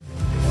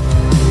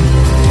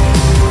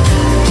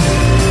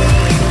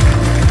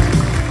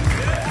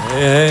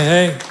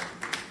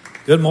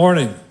Good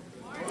morning.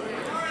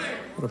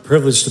 What a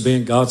privilege to be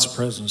in God's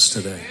presence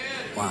today.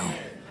 Wow.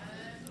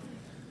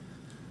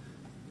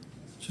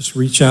 Just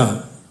reach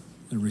out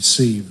and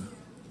receive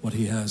what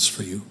he has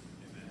for you.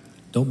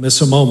 Don't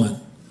miss a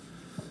moment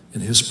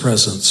in his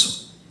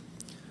presence.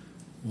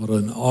 What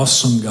an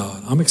awesome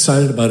God. I'm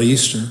excited about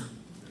Easter.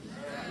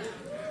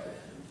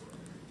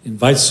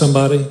 Invite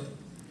somebody.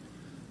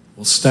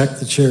 We'll stack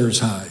the chairs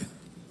high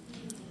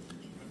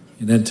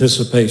in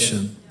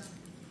anticipation.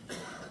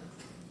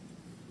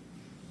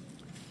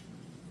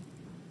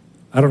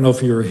 I don't know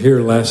if you were here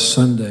last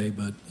Sunday,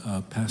 but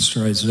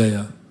Pastor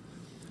Isaiah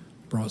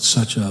brought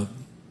such a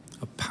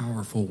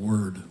powerful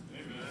word.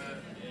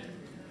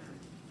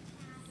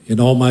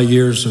 In all my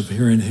years of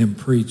hearing him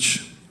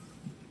preach,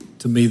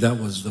 to me that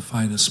was the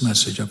finest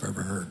message I've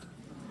ever heard.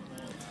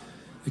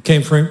 It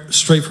came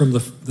straight from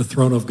the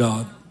throne of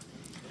God.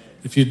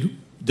 If you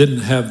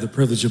didn't have the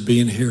privilege of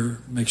being here,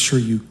 make sure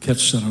you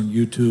catch that on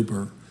YouTube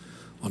or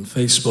on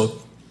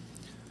Facebook.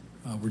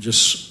 We're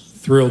just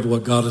thrilled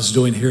what God is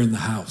doing here in the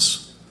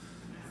house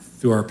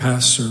through our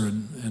pastor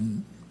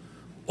and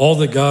all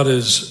that God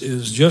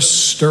is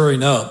just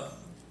stirring up.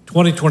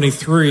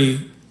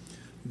 2023,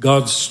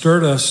 God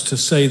stirred us to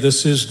say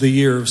this is the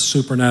year of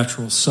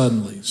supernatural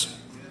suddenlies.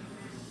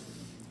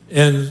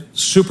 And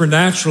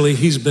supernaturally,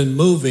 he's been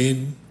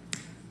moving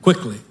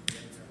quickly.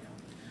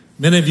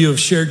 Many of you have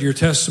shared your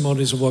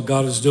testimonies of what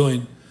God is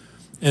doing.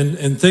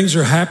 And things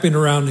are happening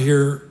around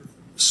here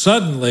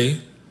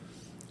suddenly.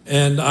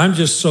 And I'm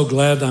just so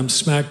glad I'm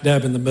smack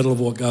dab in the middle of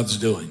what God's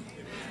doing.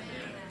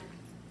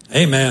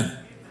 Amen.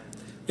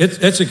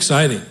 It's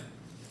exciting.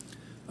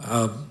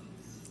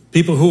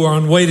 People who are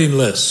on waiting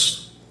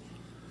lists.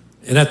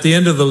 And at the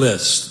end of the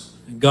list,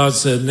 God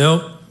said,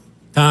 nope,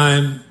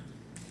 time,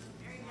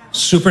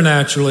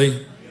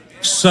 supernaturally,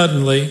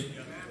 suddenly.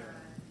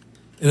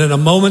 And in a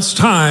moment's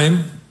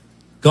time,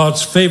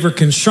 God's favor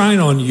can shine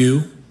on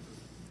you.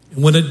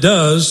 And when it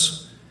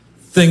does,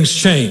 things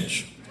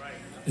change.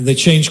 And they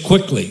change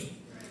quickly.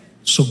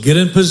 So get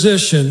in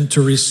position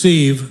to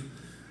receive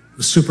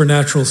the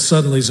supernatural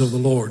suddenlies of the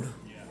Lord.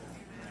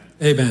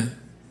 Amen.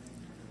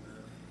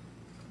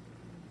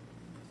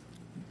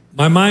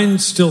 My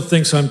mind still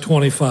thinks I'm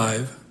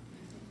 25.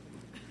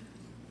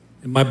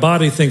 And my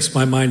body thinks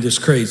my mind is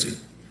crazy.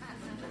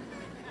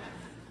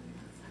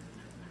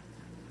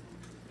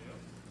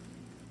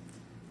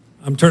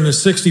 I'm turning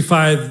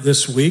 65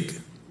 this week.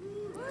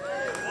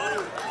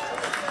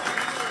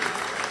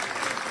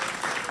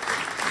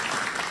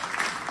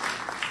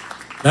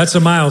 That's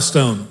a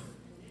milestone.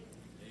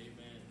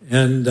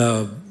 And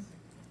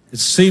it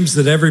seems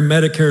that every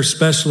Medicare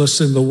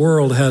specialist in the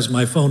world has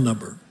my phone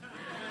number.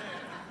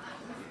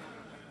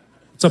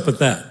 What's up with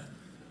that?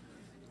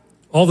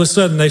 All of a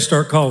sudden, they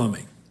start calling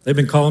me. They've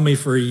been calling me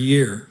for a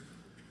year.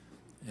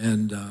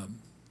 And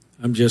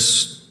I'm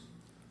just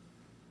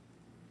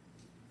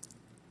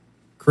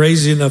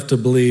crazy enough to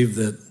believe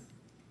that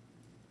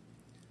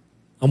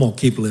I'm going to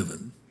keep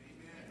living.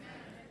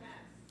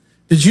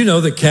 Did you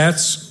know that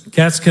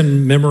cats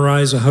can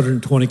memorize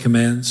 120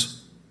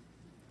 commands,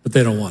 but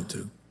they don't want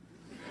to?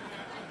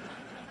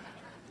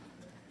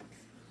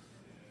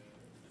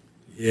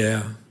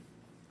 Yeah.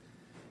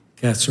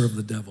 Cats are of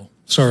the devil.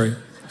 Sorry.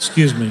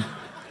 Excuse me.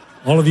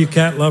 All of you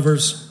cat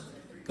lovers,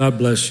 God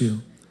bless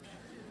you.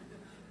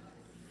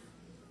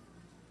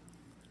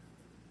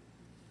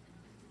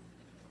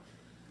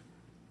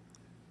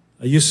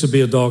 I used to be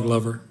a dog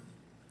lover.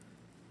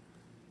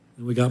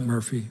 And we got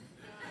Murphy.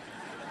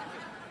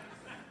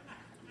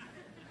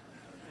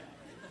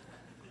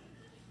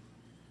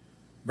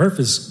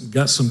 Murphy's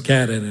got some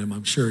cat in him.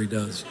 I'm sure he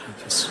does.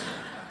 I just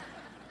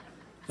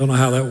don't know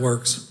how that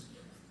works.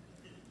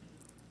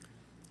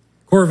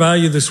 Core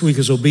value this week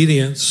is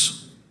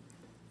obedience.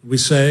 We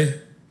say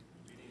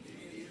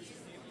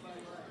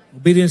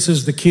obedience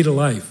is the key to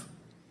life.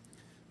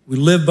 We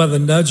live by the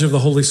nudge of the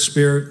Holy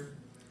Spirit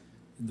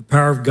and the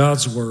power of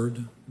God's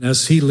word. And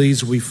as he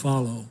leads, we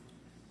follow.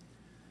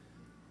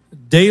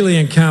 Daily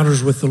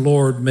encounters with the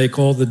Lord make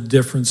all the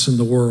difference in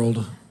the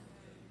world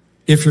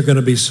if you're going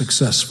to be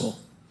successful.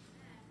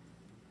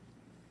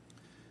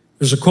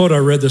 There's a quote I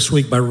read this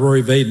week by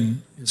Rory Vaden.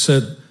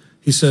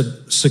 He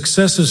said,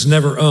 success is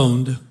never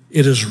owned,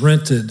 it is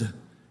rented,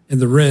 and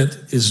the rent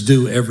is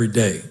due every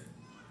day.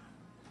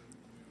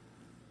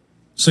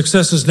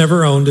 Success is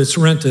never owned, it's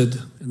rented,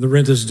 and the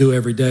rent is due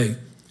every day.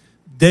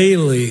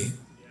 Daily,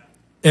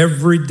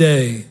 every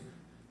day,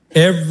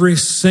 every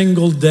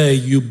single day,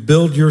 you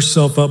build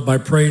yourself up by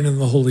praying in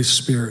the Holy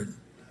Spirit.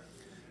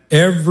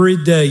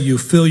 Every day, you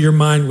fill your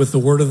mind with the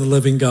word of the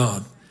living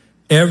God.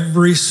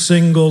 Every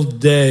single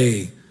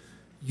day,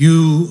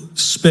 you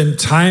spend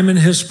time in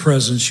his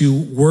presence. You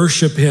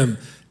worship him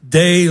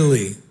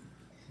daily,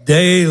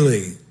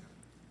 daily,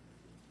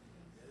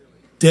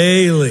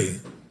 daily.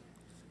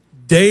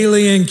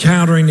 Daily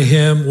encountering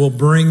him will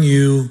bring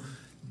you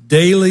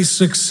daily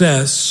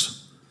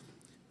success,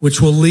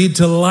 which will lead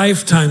to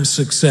lifetime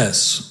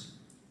success.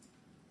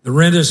 The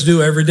rent is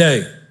due every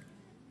day.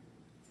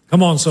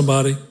 Come on,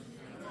 somebody.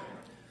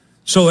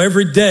 So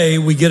every day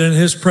we get in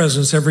his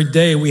presence, every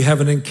day we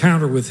have an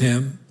encounter with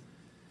him,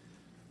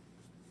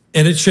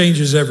 and it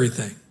changes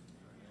everything.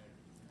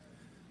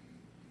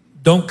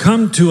 Don't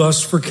come to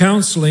us for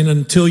counseling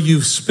until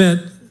you've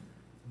spent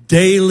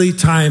daily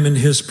time in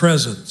his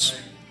presence.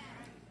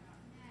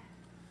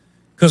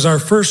 Because our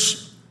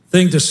first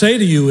thing to say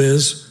to you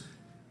is,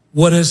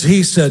 what has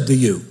he said to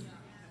you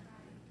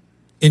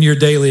in your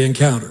daily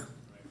encounter?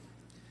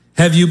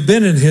 Have you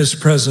been in his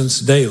presence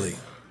daily?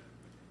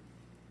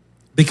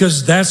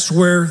 Because that's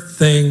where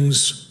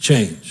things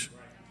change.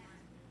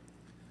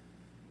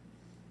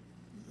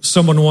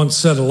 Someone once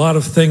said, a lot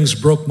of things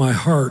broke my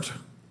heart,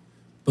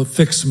 but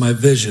fixed my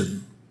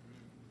vision.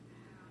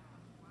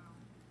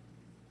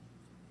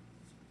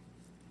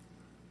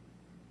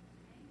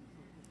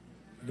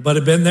 Anybody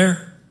been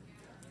there?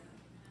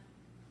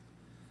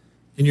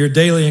 In your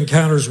daily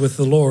encounters with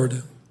the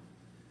Lord,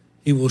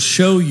 he will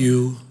show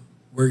you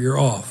where you're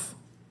off.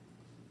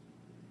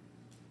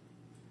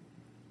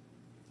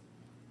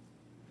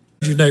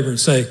 Your neighbor and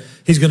say,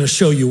 he's going to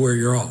show you where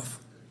you're off.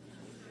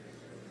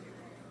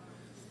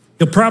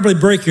 He'll probably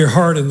break your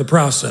heart in the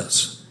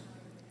process,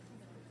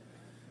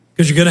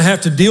 because you're going to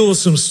have to deal with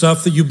some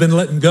stuff that you've been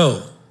letting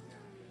go.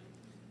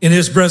 In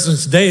his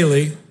presence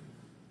daily,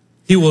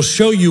 he will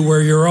show you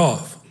where you're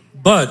off,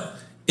 but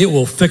it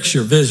will fix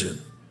your vision.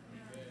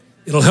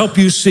 It'll help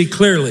you see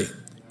clearly.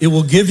 It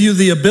will give you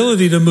the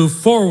ability to move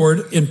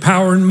forward in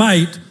power and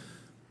might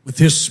with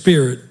his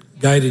Spirit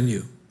guiding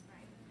you.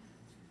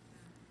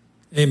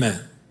 Amen.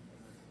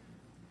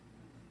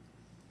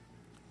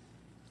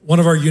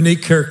 One of our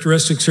unique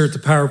characteristics here at the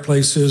Power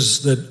Place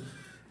is that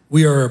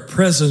we are a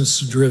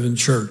presence-driven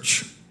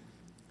church.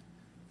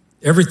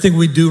 Everything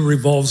we do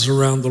revolves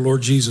around the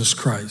Lord Jesus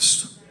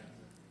Christ.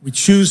 We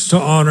choose to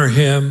honor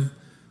him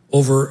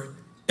over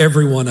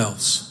everyone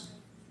else.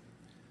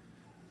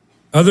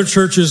 Other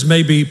churches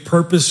may be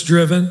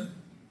purpose-driven.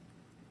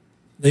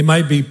 They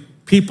might be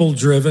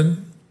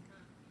people-driven.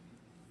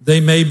 They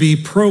may be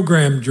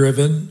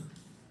program-driven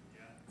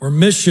or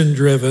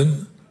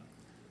mission-driven.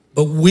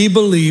 But we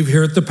believe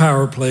here at the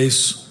Power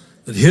Place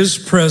that his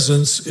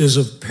presence is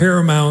of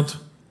paramount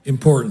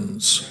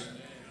importance.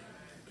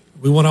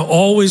 We want to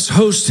always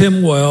host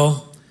him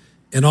well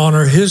and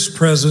honor his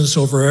presence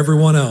over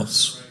everyone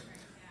else.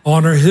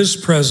 Honor his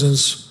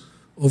presence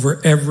over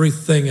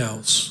everything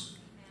else.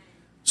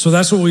 So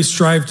that's what we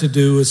strive to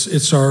do.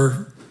 It's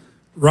our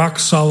rock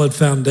solid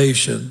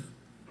foundation.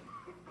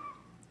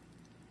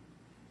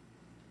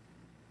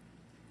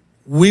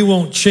 We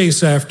won't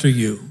chase after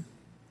you.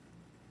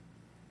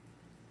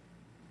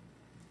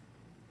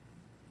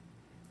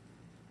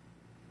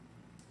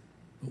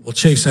 But we'll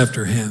chase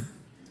after him.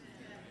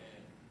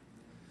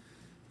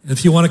 And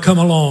if you want to come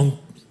along,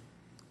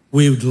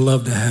 we would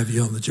love to have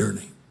you on the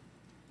journey.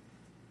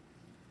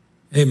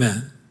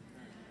 Amen.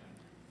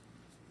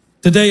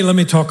 Today, let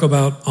me talk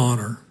about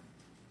honor.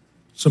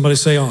 Somebody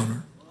say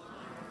honor.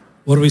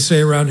 What do we say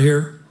around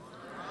here?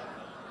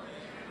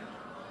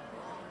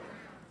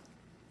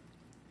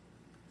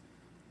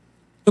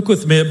 Look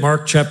with me at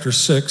Mark chapter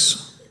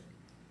 6.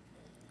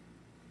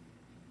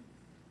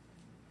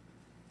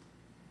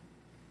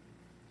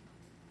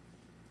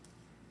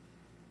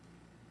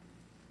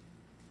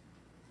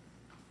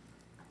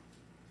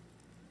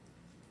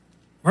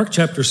 Mark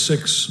chapter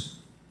 6.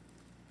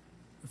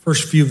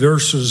 First few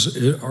verses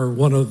are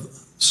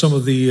some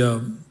of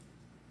the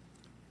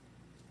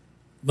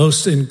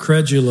most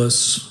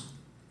incredulous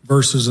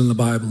verses in the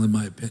Bible, in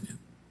my opinion.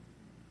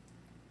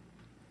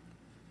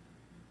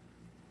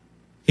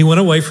 He went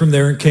away from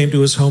there and came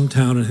to his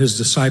hometown, and his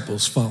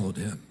disciples followed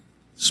him,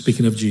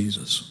 speaking of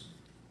Jesus.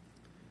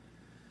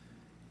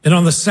 And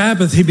on the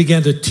Sabbath, he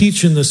began to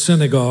teach in the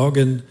synagogue,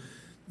 and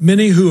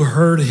many who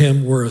heard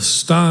him were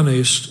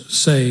astonished,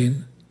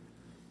 saying,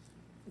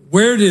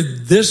 "Where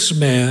did this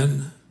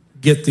man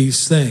get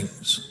these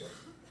things?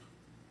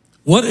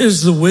 What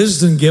is the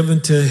wisdom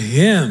given to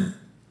him?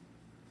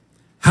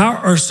 How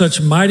are such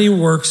mighty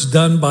works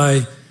done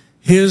by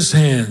his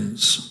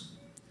hands?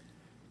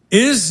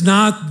 Is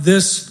not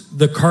this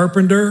the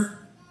carpenter,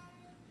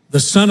 the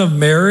son of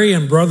Mary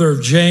and brother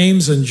of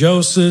James and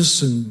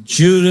Joseph and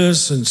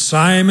Judas and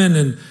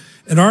Simon,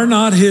 and are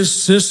not his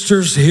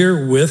sisters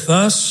here with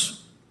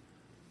us?"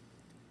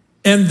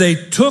 And they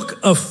took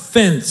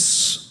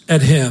offense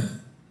at him.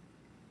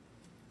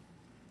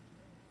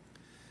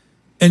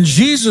 And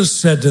Jesus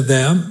said to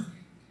them,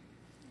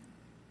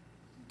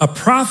 "A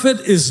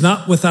prophet is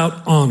not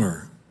without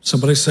honor."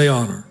 Somebody say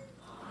honor.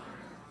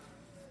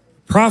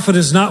 Prophet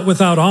is not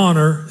without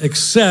honor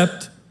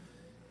except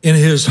in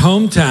his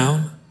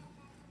hometown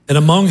and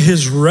among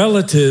his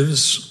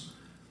relatives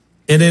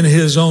and in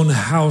his own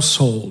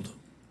household.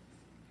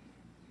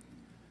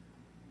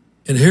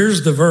 And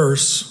here's the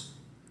verse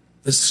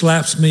that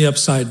slaps me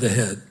upside the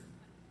head.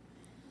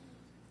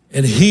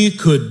 And he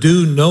could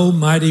do no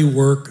mighty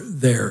work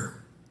there,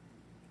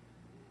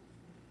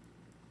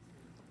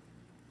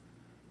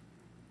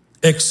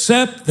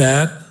 except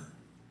that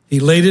he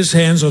laid his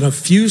hands on a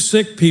few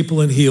sick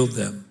people and healed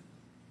them.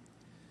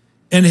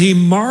 And he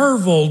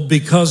marveled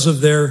because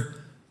of their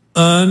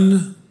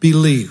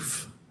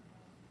unbelief.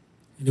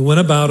 And he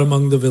went about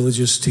among the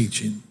villages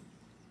teaching.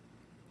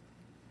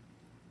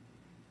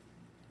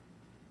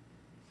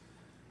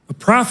 A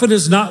prophet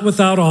is not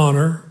without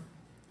honor,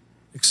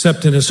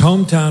 except in his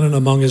hometown and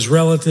among his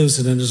relatives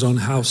and in his own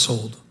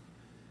household.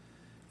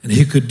 And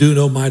he could do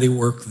no mighty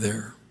work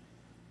there.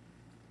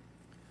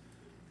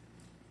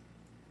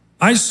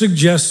 I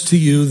suggest to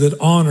you that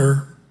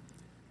honor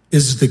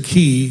is the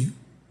key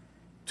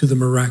to the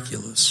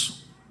miraculous.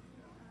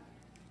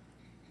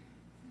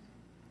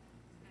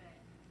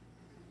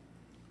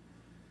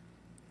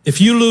 If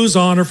you lose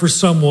honor for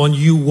someone,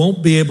 you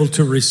won't be able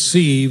to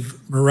receive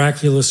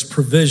miraculous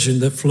provision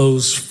that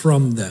flows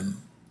from them.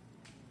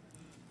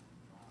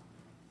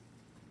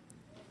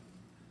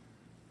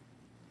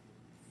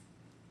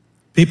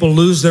 People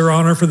lose their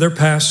honor for their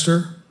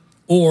pastor,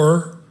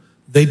 or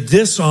they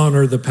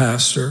dishonor the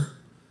pastor,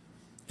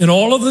 and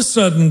all of a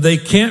sudden they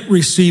can't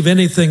receive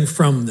anything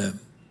from them.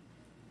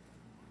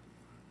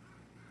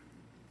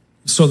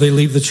 So they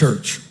leave the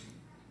church.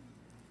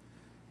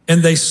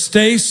 And they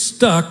stay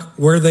stuck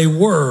where they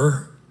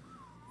were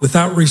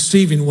without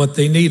receiving what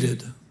they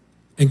needed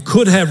and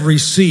could have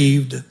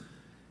received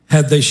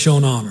had they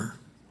shown honor.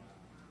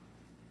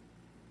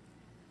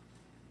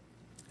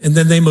 And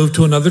then they move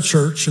to another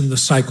church and the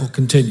cycle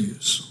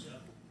continues.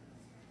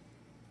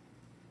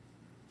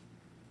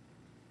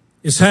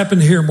 It's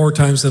happened here more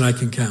times than I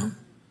can count.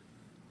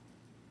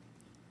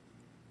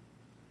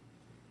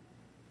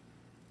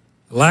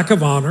 Lack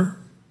of honor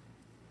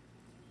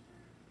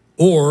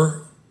or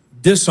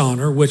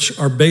dishonor, which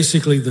are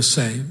basically the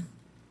same.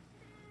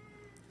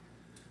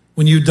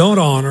 When you don't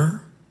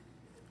honor,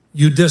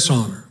 you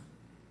dishonor.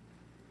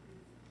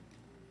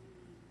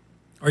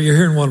 Are you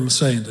hearing what I'm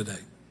saying today?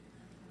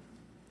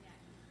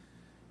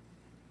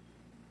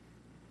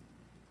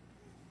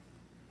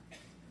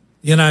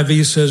 The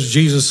NIV says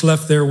Jesus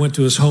left there, went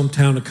to his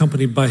hometown,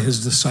 accompanied by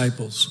his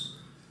disciples.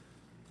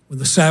 When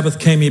the Sabbath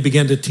came, he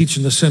began to teach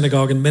in the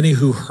synagogue, and many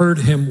who heard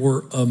him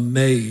were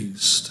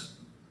amazed.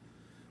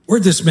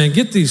 Where'd this man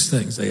get these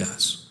things, they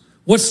asked.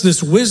 What's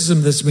this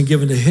wisdom that's been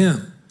given to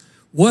him?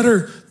 What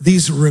are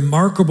these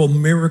remarkable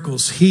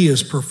miracles he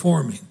is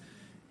performing?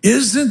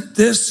 Isn't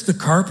this the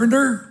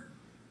carpenter?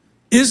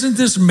 Isn't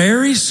this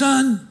Mary's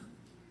son?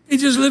 He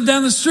just lived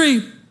down the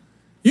street.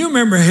 You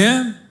remember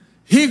him.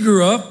 He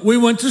grew up. We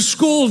went to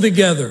school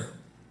together.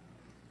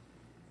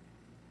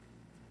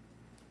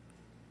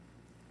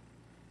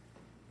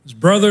 His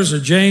brothers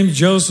are James,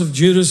 Joseph,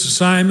 Judas,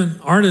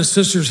 Simon. Aren't his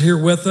sisters here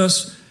with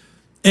us?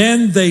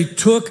 And they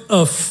took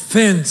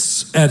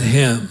offense at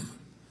him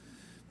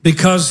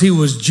because he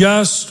was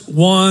just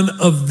one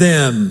of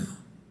them.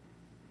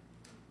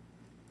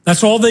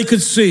 That's all they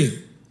could see.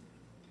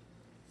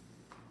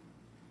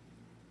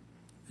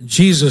 And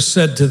Jesus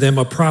said to them,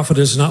 a prophet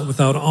is not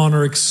without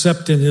honor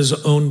except in his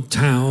own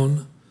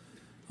town,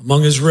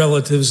 among his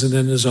relatives, and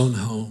in his own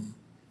home.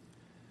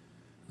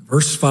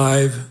 Verse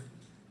 5,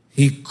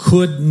 he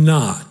could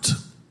not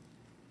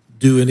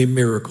do any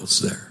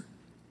miracles there.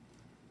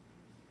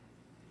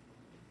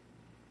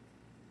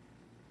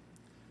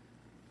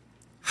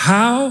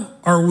 How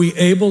are we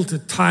able to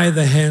tie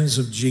the hands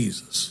of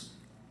Jesus?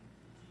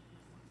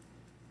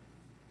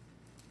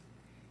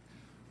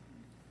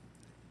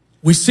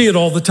 We see it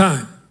all the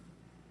time.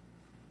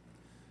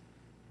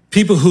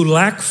 People who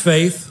lack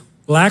faith,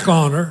 lack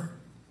honor,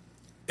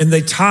 and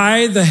they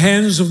tie the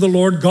hands of the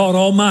Lord God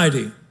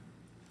Almighty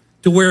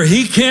to where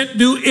he can't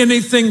do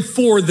anything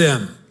for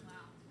them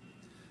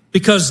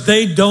because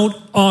they don't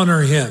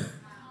honor him.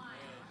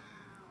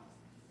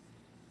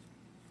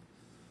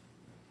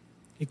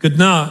 He could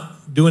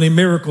not do any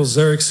miracles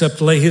there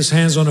except lay his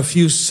hands on a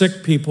few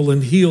sick people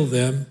and heal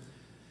them.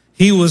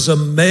 He was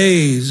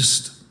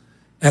amazed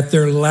at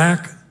their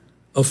lack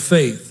of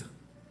faith.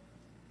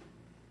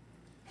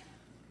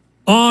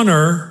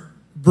 Honor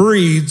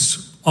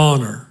breeds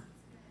honor.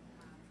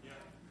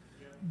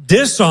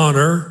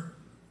 Dishonor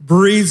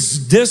breeds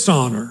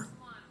dishonor.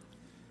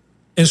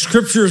 And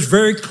Scripture is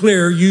very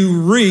clear,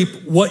 you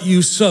reap what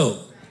you sow.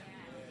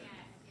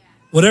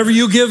 Whatever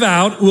you give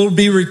out will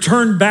be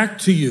returned back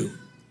to you.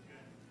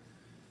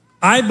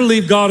 I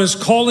believe God is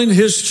calling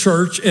his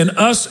church, and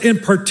us in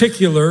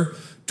particular,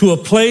 to a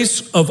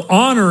place of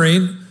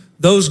honoring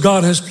those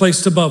God has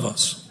placed above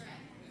us.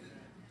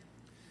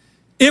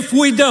 If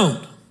we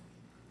don't,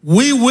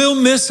 we will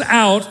miss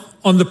out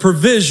on the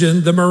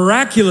provision, the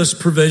miraculous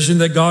provision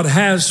that God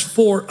has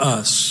for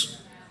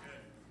us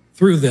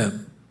through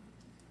them.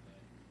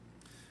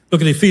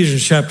 Look at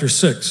Ephesians chapter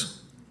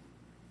 6.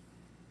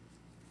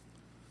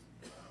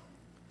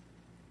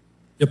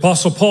 The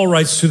Apostle Paul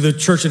writes to the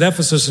church at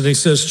Ephesus and he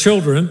says,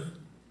 children,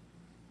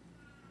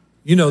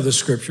 you know this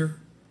scripture,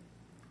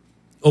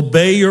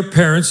 obey your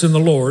parents in the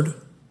Lord.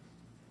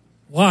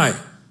 Why?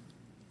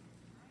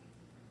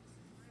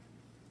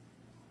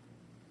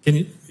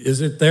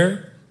 Is it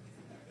there?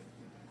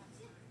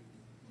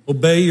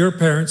 Obey your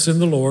parents in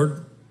the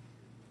Lord.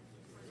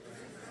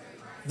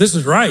 This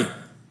is right.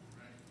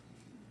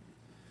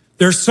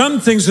 There's some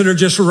things that are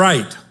just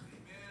right.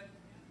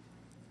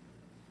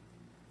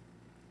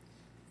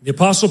 The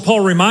Apostle Paul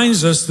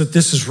reminds us that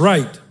this is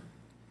right.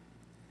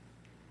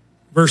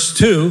 Verse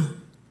 2,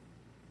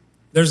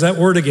 there's that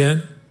word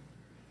again.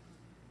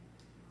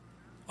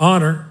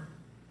 Honor.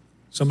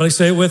 Somebody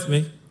say it with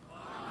me.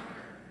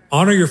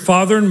 Honor your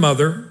father and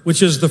mother,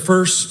 which is the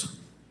first.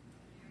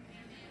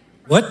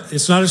 What?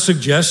 It's not a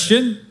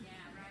suggestion.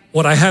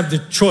 What, I have the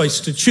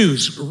choice to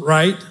choose,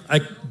 right?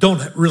 I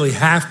don't really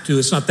have to.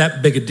 It's not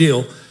that big a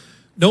deal.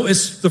 No,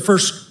 it's the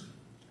first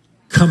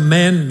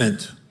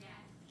commandment.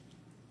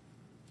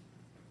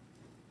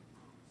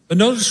 But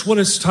notice what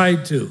it's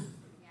tied to.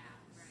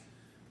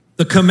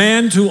 The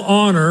command to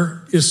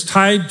honor is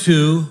tied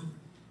to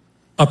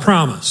a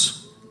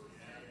promise.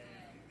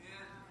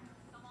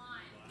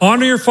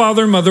 Honor your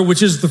father and mother,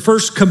 which is the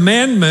first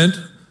commandment,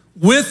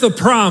 with a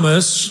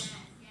promise,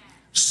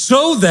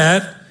 so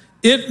that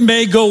it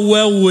may go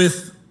well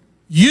with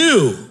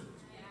you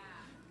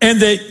and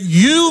that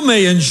you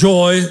may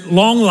enjoy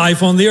long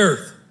life on the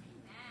earth.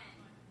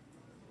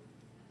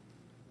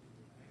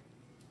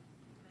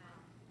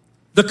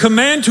 The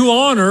command to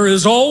honor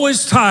is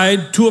always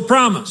tied to a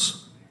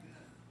promise.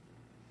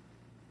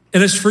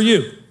 And it's for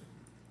you,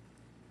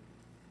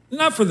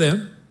 not for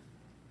them.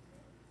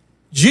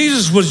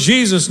 Jesus was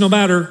Jesus no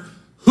matter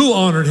who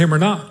honored him or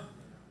not.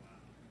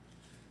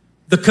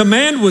 The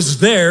command was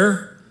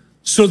there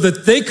so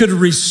that they could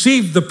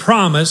receive the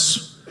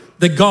promise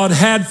that God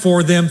had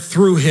for them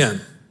through him.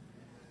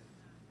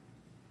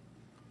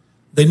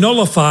 They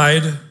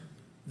nullified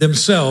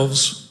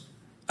themselves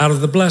out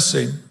of the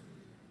blessing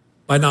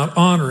by not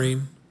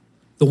honoring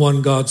the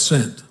one God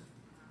sent.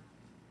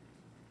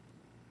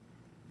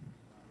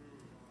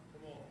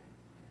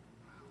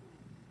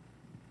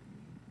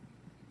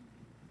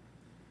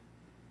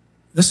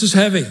 This is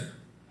heavy.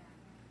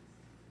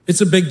 It's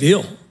a big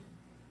deal.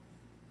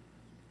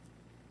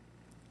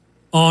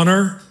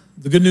 Honor,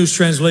 the Good News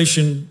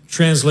Translation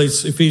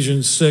translates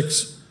Ephesians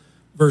 6,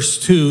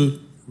 verse 2,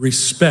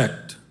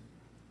 respect.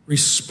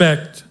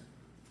 Respect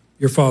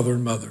your father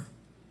and mother.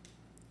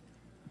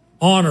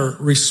 Honor,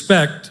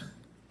 respect,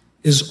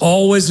 is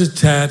always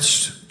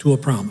attached to a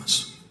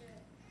promise.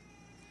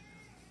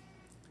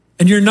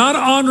 And you're not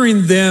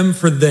honoring them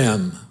for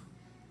them.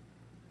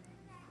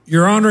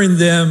 You're honoring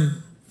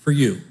them for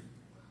you.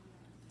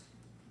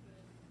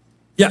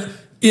 Yeah,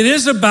 it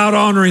is about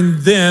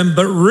honoring them,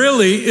 but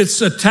really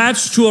it's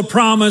attached to a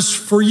promise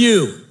for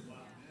you.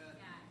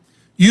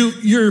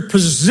 You're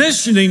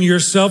positioning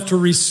yourself to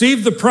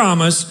receive the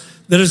promise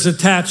that is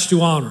attached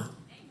to honor.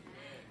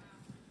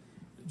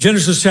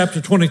 Genesis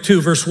chapter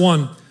 22, verse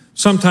 1,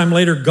 sometime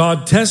later,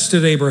 God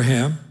tested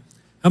Abraham.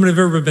 How many have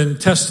ever been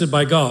tested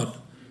by God?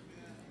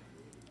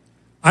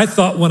 I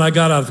thought when I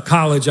got out of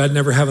college, I'd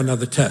never have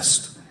another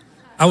test.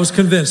 I was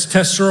convinced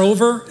tests are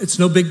over. It's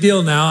no big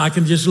deal now. I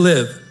can just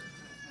live.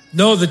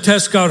 No, the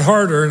tests got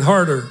harder and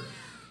harder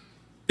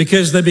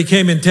because they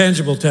became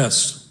intangible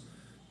tests.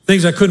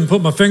 Things I couldn't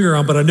put my finger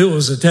on, but I knew it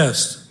was a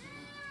test.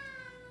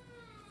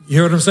 You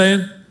hear what I'm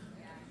saying?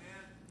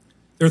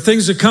 There are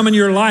things that come in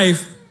your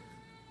life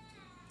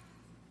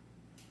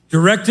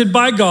directed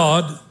by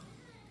God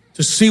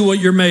to see what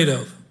you're made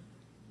of,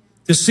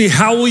 to see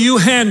how will you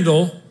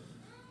handle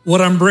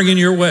what I'm bringing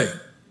your way.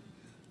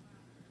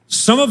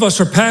 Some of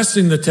us are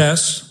passing the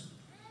test,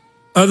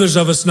 others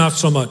of us not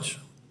so much.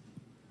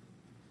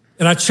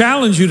 And I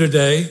challenge you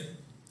today,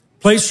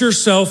 place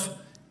yourself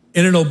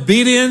in an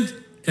obedient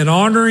and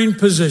honoring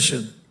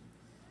position.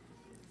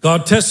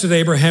 God tested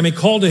Abraham. He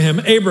called to him,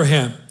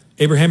 Abraham.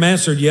 Abraham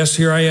answered, yes,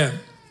 here I am.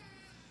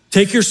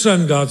 Take your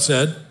son, God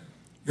said,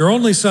 your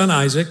only son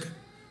Isaac,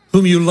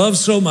 whom you love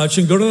so much,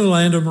 and go to the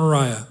land of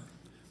Moriah.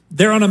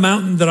 There on a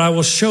mountain that I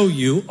will show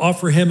you,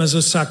 offer him as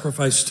a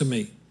sacrifice to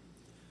me.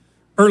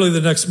 Early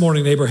the next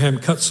morning, Abraham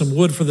cut some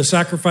wood for the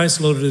sacrifice,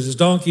 loaded his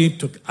donkey,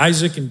 took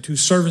Isaac and 2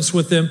 servants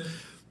with him.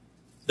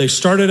 They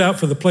started out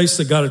for the place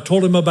that God had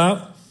told him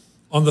about.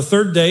 On the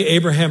 3rd day,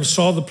 Abraham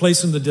saw the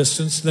place in the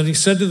distance. Then he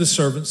said to the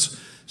servants,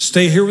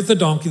 stay here with the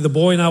donkey. The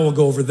boy and I will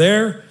go over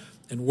there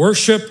and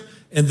worship,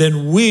 and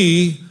then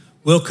we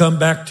will come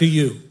back to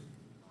you.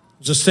 It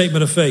was a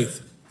statement of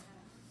faith.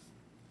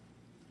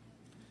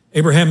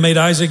 Abraham made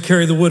Isaac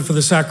carry the wood for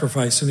the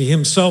sacrifice, and he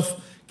himself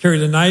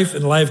carried a knife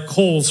and live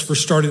coals for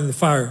starting the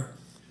fire.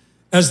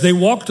 As they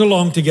walked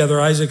along together,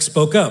 Isaac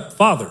spoke up,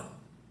 Father.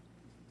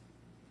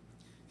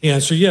 He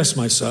answered, yes,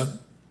 my son.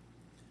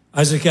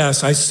 Isaac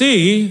asked, I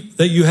see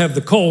that you have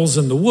the coals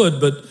and the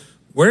wood, but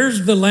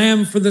where's the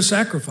lamb for the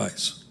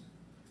sacrifice?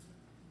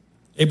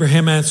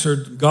 Abraham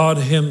answered, God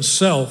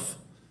himself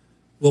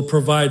will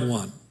provide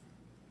one.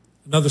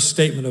 Another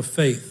statement of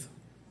faith.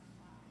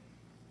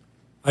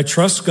 I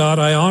trust God,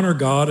 I honor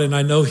God, and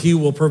I know he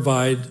will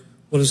provide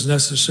what is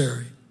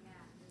necessary.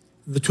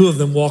 The 2 of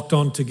them walked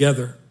on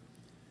together.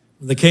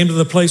 When they came to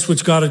the place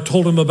which God had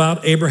told him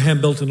about, Abraham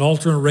built an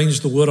altar and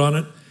arranged the wood on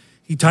it.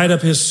 He tied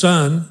up his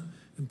son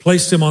and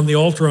placed him on the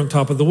altar on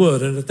top of the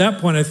wood. And at that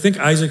point, I think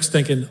Isaac's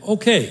thinking,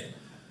 okay,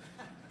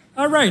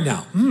 all right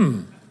now,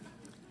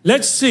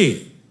 let's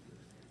see.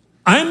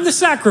 I'm the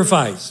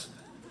sacrifice.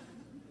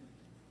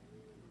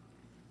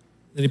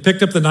 Then he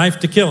picked up the knife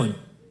to kill him.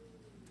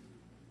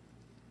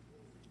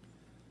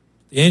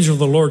 The angel of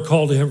the Lord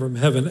called to him from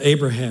heaven,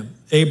 Abraham,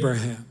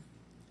 Abraham.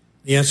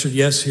 He answered,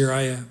 yes, here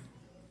I am.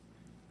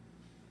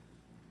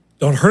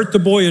 Don't hurt the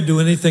boy or do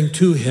anything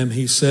to him,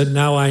 he said.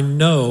 Now I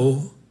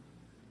know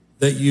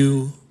that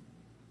you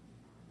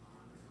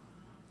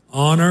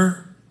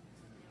honor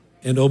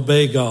and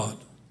obey God.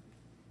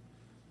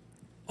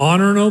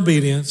 Honor and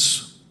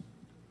obedience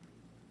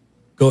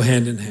go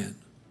hand in hand.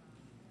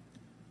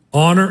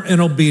 Honor and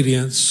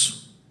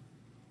obedience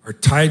are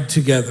tied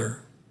together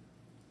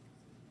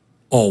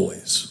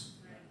always.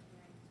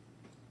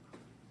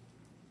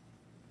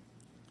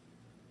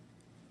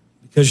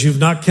 Because you've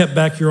not kept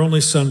back your only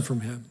son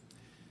from him.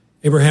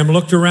 Abraham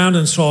looked around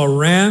and saw a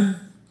ram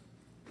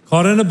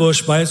caught in a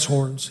bush by its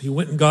horns. He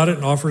went and got it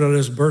and offered it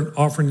as burnt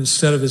offering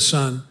instead of his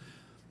son.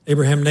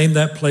 Abraham named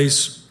that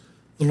place,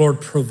 the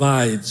Lord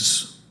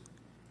provides.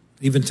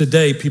 Even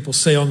today, people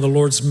say on the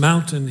Lord's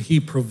mountain, he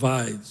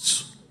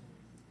provides.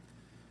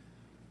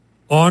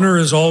 Honor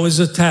is always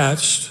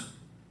attached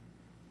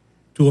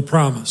to a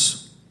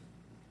promise.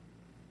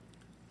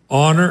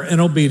 Honor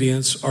and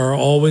obedience are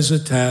always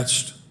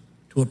attached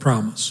to a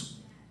promise.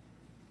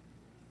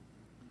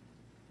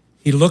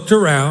 He looked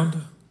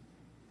around,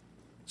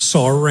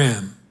 saw a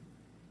ram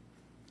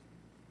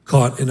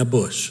caught in a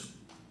bush.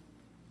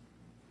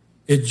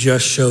 It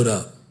just showed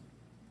up.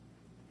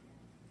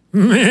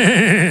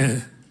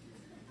 Man.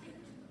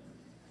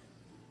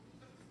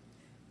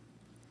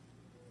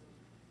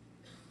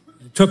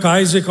 He took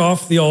Isaac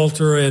off the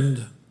altar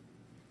and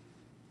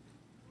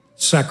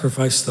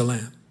sacrificed the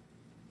lamb,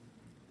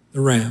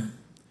 the ram.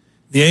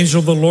 The angel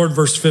of the Lord,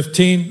 verse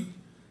 15,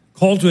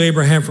 called to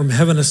Abraham from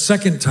heaven a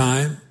second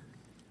time.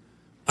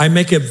 I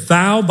make a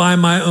vow by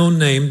my own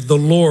name, the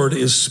Lord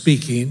is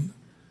speaking,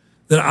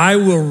 that I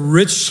will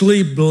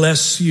richly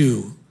bless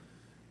you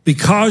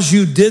because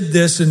you did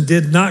this and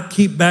did not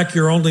keep back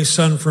your only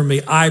son from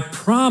me. I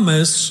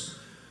promise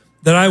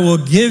that I will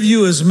give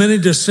you as many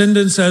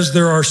descendants as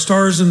there are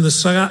stars in the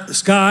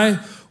sky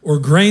or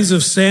grains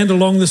of sand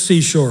along the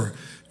seashore.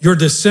 Your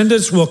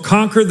descendants will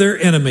conquer their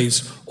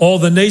enemies. All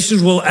the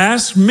nations will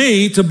ask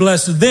me to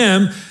bless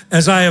them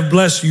as I have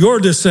blessed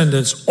your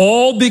descendants,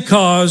 all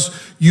because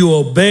you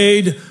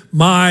obeyed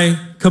my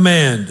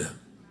command.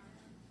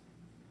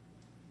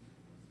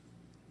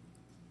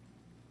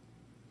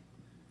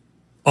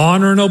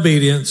 Honor and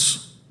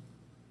obedience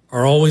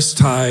are always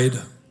tied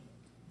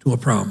to a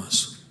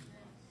promise.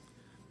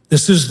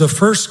 This is the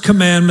first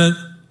commandment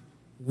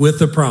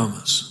with a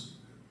promise.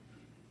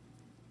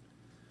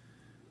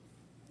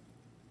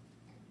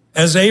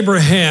 As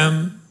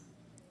Abraham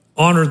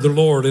honored the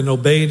Lord and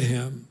obeyed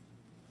him,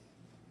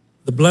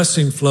 the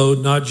blessing flowed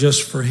not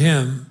just for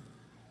him,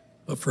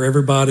 but for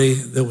everybody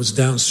that was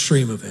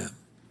downstream of him.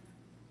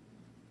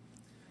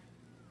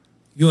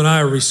 You and I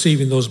are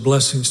receiving those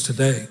blessings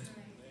today.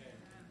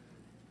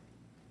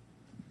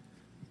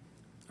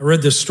 I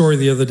read this story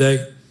the other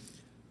day.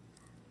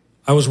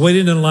 I was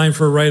waiting in line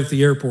for a ride at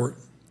the airport.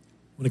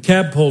 When a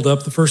cab pulled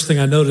up, the first thing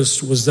I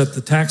noticed was that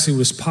the taxi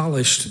was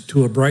polished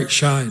to a bright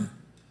shine.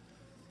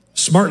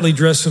 Smartly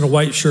dressed in a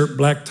white shirt,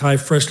 black tie,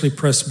 freshly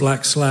pressed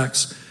black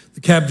slacks, the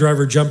cab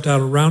driver jumped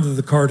out and rounded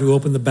the car to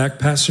open the back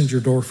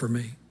passenger door for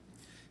me.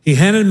 He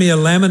handed me a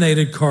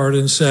laminated card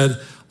and said,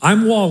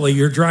 I'm Wally,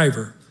 your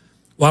driver.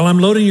 While I'm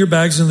loading your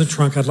bags in the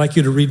trunk, I'd like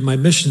you to read my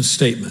mission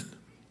statement.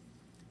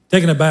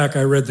 Taken aback,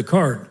 I read the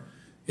card.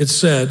 It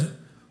said,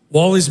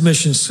 Wally's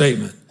mission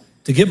statement,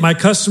 to get my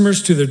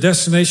customers to their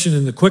destination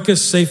in the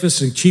quickest,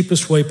 safest, and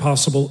cheapest way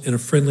possible in a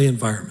friendly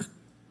environment.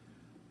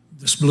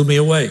 This blew me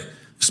away,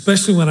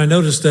 especially when I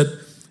noticed that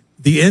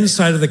the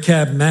inside of the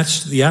cab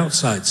matched the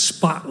outside,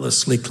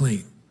 spotlessly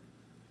clean.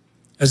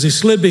 As he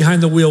slid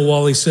behind the wheel,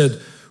 Wally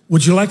said,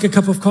 would you like a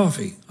cup of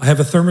coffee? I have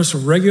a thermos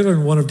of regular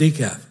and one of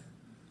decaf.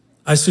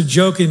 I said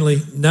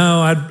jokingly,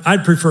 no,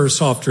 I'd prefer a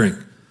soft drink.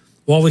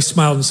 Wally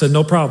smiled and said,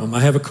 no problem.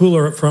 I have a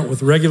cooler up front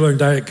with regular and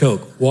Diet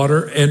Coke,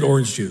 water, and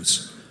orange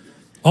juice.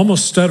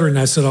 Almost stuttering,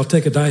 I said, I'll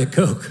take a Diet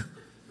Coke.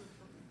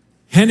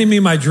 Handing me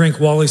my drink,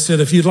 Wally said,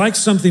 if you'd like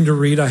something to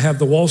read, I have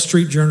the Wall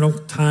Street Journal,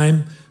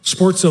 Time,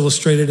 Sports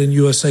Illustrated, and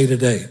USA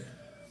Today.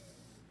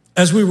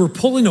 As we were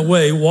pulling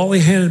away, Wally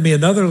handed me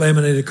another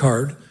laminated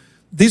card.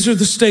 These are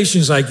the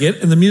stations I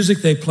get and the music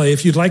they play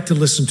if you'd like to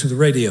listen to the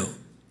radio.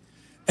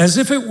 As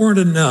if it weren't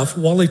enough,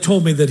 Wally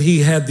told me that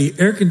he had the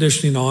air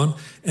conditioning on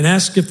and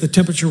asked if the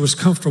temperature was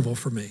comfortable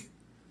for me.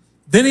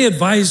 Then he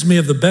advised me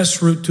of the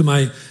best route to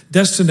my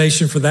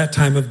destination for that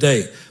time of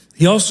day.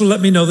 He also let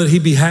me know that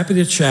he'd be happy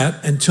to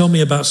chat and tell me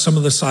about some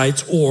of the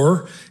sites,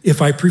 or,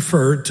 if I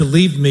preferred, to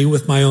leave me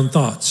with my own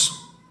thoughts.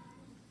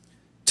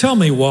 Tell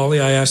me, Wally,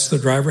 I asked the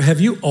driver,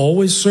 have you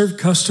always served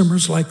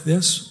customers like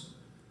this?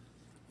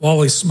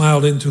 Wally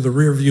smiled into the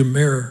rearview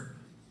mirror.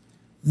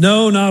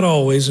 No, not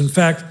always. In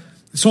fact,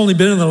 it's only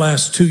been in the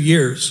last 2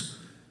 years.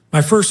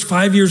 My first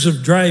 5 years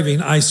of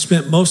driving, I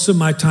spent most of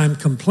my time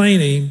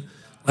complaining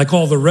like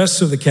all the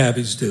rest of the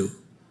cabbies do.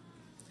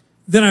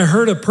 Then I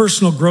heard a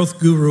personal growth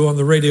guru on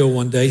the radio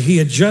one day. He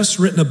had just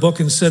written a book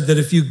and said that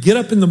if you get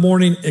up in the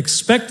morning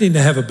expecting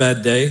to have a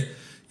bad day,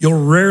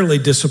 you'll rarely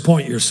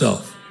disappoint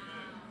yourself.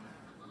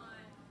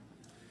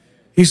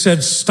 He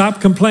said, stop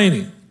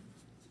complaining.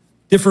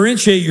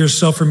 Differentiate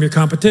yourself from your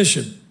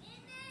competition.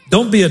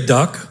 Don't be a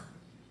duck,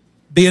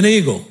 be an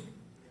eagle.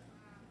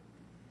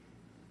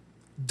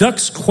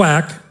 Ducks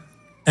quack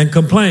and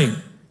complain.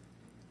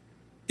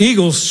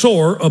 Eagles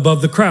soar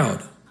above the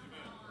crowd.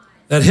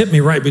 That hit me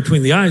right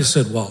between the eyes,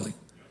 said Wally.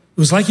 It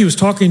was like he was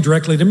talking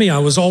directly to me. I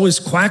was always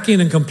quacking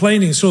and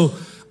complaining, so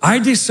I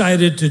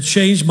decided to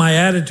change my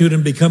attitude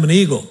and become an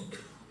eagle.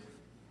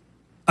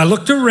 I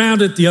looked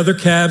around at the other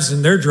cabs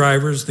and their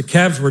drivers. The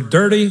cabs were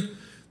dirty.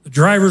 The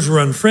drivers were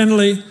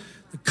unfriendly.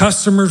 The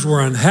customers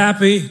were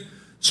unhappy.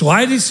 So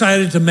I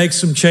decided to make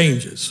some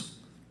changes.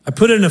 I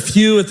put in a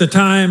few at the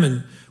time,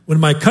 and when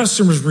my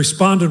customers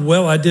responded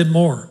well, I did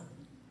more.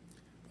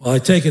 Well, I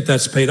take it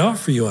that's paid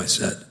off for you, I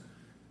said.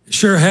 It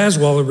sure has,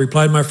 Wally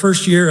replied. My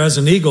first year as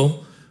an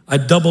eagle, I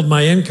doubled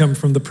my income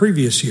from the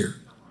previous year.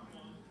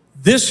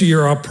 This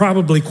year, I'll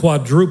probably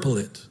quadruple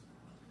it.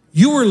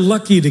 You were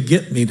lucky to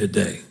get me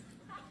today.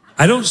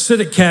 I don't sit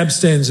at cab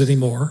stands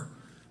anymore.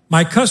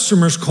 My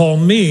customers call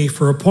me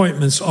for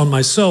appointments on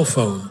my cell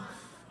phone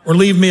or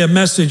leave me a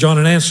message on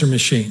an answer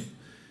machine.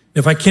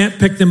 If I can't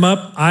pick them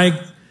up, I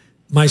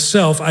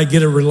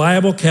get a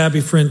reliable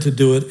cabbie friend to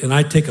do it, and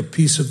I take a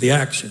piece of the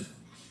action.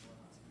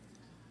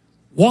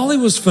 Wally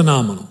was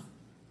phenomenal.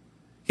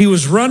 He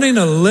was running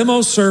a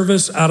limo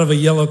service out of a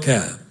yellow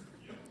cab.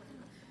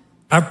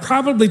 I've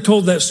probably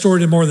told that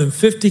story to more than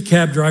 50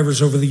 cab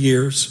drivers over the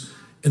years,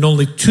 and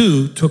only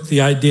 2 took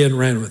the idea and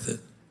ran with it.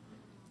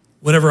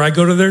 Whenever I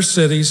go to their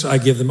cities, I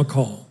give them a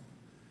call.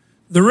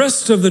 The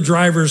rest of the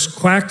drivers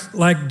quacked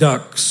like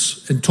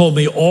ducks and told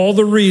me all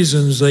the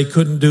reasons they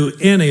couldn't do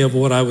any of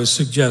what I was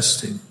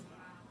suggesting.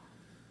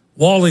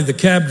 Wally, the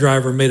cab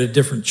driver, made a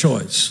different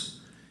choice.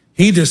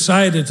 He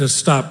decided to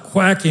stop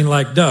quacking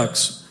like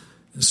ducks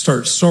and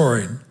start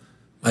soaring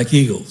like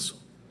eagles.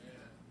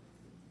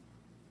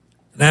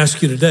 And I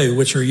ask you today,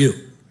 which are you?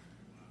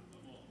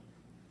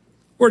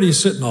 Where do you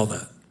sit in all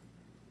that?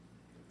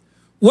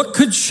 What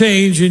could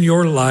change in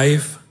your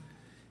life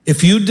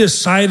if you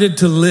decided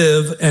to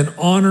live an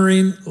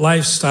honoring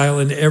lifestyle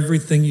in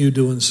everything you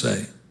do and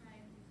say?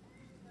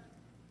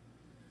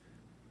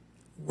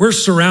 We're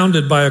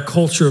surrounded by a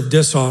culture of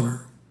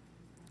dishonor,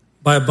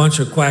 by a bunch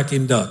of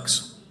quacking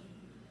ducks.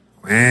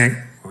 Quack,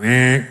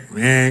 quack,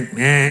 quack,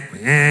 quack,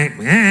 quack,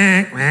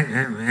 quack,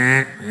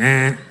 quack,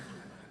 quack.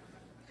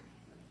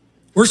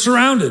 We're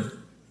surrounded.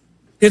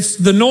 It's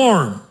the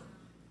norm.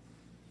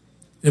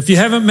 If you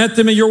haven't met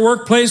them at your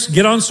workplace,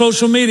 get on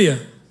social media.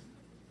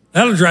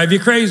 That'll drive you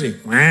crazy.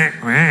 Quack,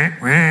 quack,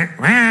 quack,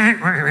 quack,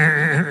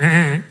 quack,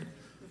 quack.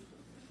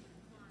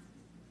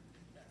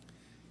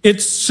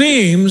 It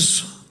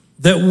seems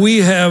that we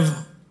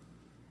have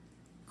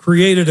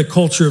created a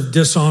culture of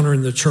dishonor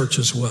in the church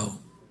as well.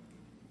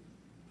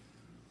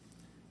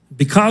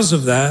 Because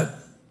of that,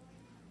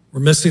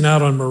 we're missing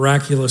out on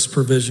miraculous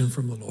provision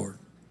from the Lord.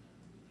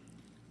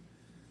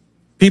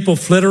 People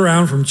flit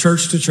around from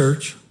church to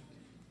church.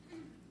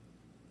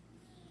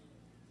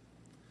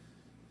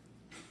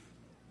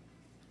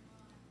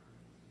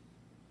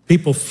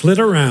 People flit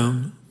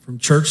around from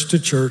church to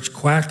church,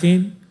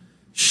 quacking,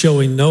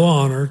 showing no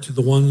honor to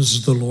the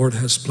ones the Lord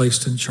has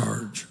placed in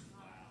charge.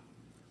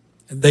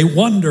 And they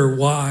wonder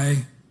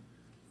why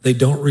they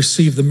don't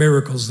receive the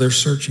miracles they're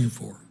searching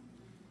for.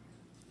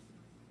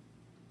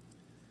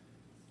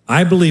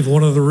 I believe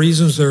one of the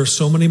reasons there are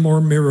so many more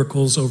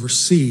miracles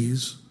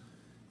overseas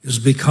is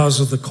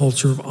because of the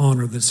culture of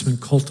honor that's been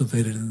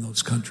cultivated in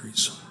those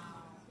countries.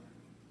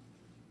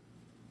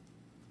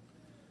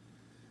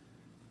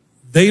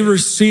 They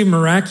receive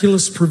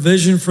miraculous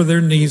provision for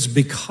their needs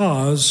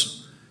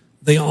because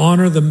they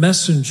honor the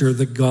messenger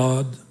that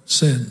God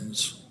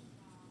sends.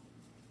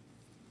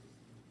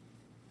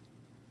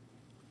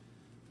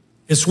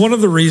 It's one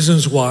of the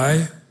reasons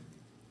why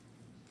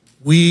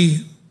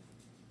we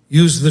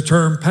use the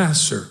term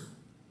pastor.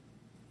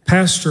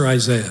 Pastor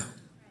Isaiah.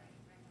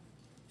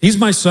 He's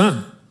my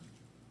son.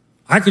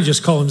 I could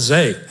just call him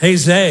Zay. Hey,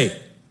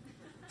 Zay.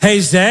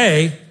 Hey,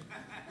 Zay.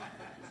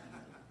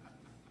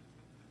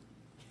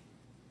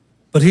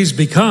 But he's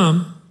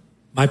become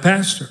my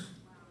pastor.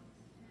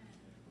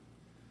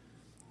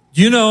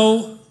 You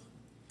know,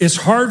 it's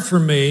hard for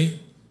me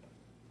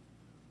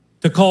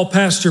to call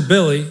Pastor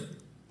Billy,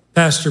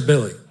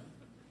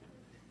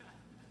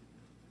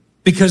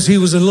 because he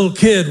was a little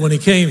kid when he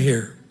came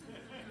here.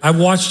 I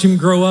watched him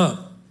grow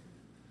up.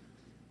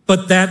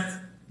 But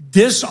that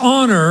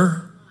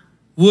dishonor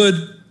would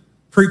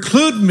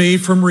preclude me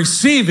from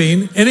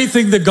receiving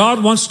anything that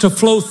God wants to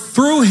flow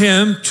through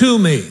him to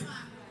me.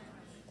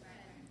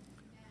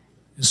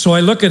 And so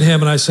I look at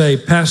him and I say,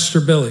 Pastor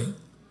Billy.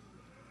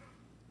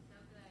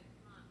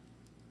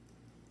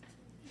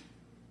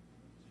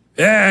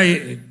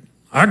 Yeah,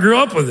 I grew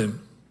up with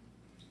him.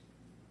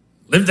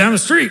 Lived down the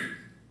street.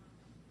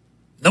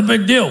 No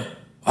big deal.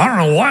 I don't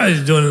know why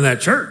he's doing in that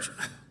church.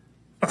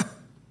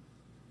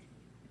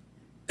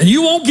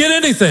 you won't get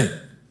anything.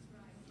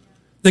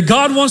 That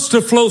God wants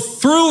to flow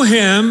through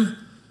him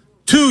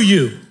to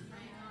you.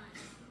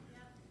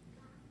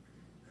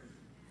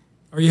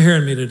 Are you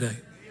hearing me today?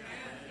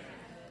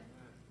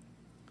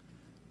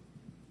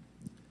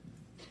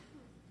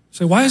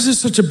 So why is this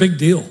such a big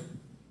deal?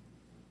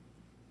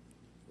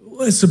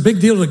 Well, it's a big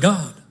deal to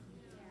God.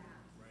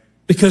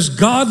 Because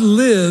God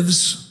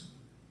lives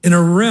in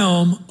a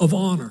realm of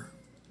honor.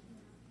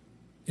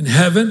 In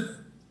heaven,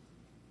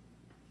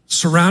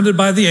 surrounded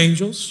by the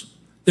angels,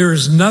 there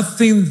is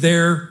nothing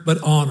there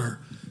but honor.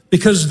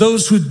 Because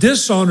those who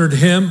dishonored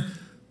him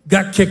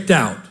got kicked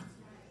out.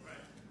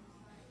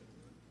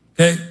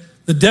 Okay?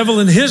 The devil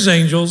and his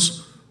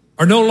angels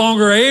are no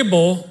longer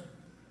able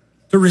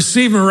to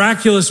receive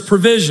miraculous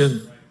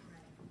provision.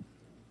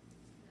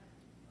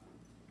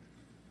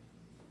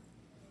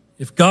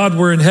 If God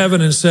were in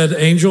heaven and said,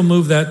 angel,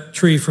 move that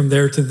tree from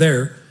there to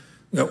there,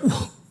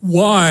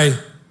 why?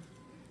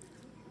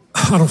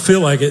 I don't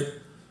feel like it.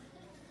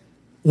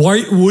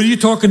 Why? What are you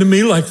talking to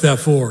me like that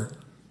for?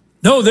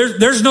 No,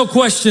 there's no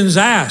questions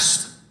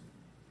asked.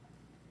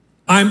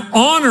 I'm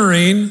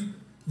honoring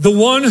the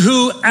one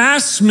who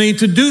asked me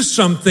to do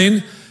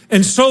something,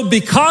 and so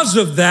because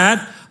of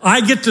that, I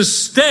get to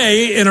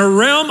stay in a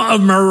realm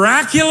of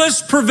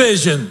miraculous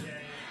provision.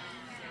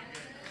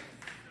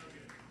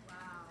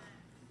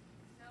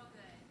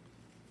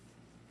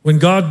 When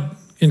God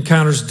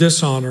encounters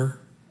dishonor,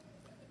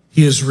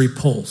 he is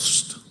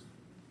repulsed.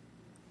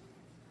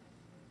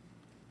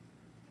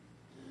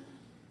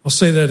 I'll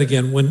say that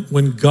again.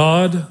 When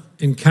God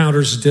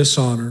encounters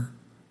dishonor,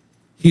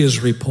 he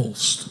is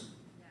repulsed.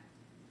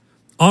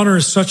 Honor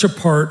is such a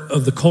part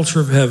of the culture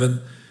of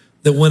heaven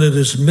that when it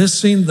is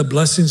missing, the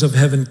blessings of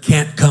heaven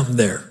can't come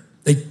there.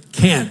 They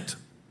can't.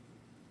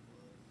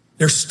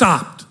 They're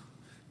stopped.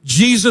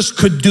 Jesus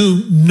could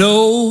do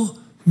no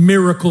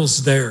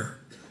miracles there.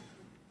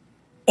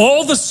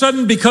 All of a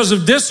sudden, because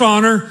of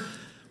dishonor,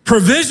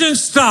 provision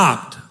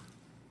stopped.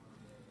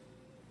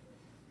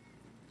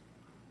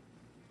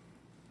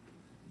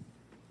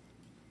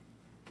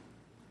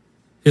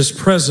 His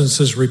presence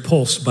is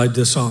repulsed by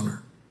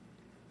dishonor.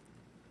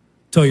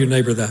 Tell your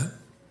neighbor that.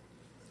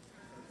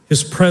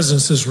 His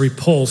presence is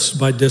repulsed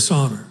by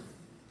dishonor.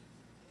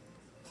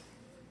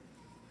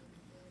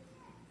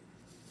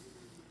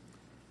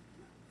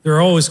 There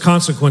are always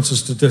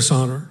consequences to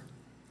dishonor.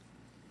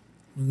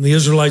 When the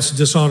Israelites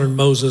dishonored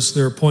Moses,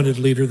 their appointed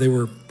leader, they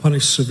were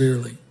punished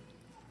severely.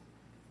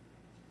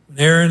 When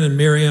Aaron and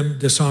Miriam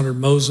dishonored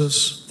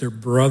Moses, their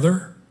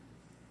brother,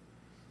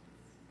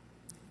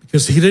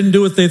 because he didn't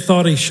do what they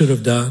thought he should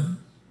have done,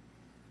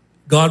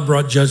 God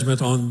brought judgment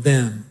on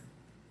them.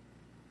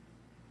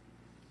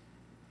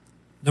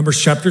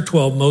 Numbers chapter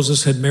 12,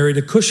 Moses had married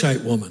a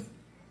Cushite woman,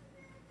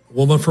 a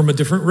woman from a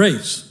different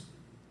race,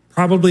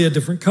 probably a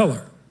different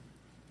color.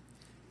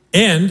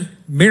 And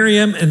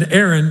Miriam and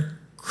Aaron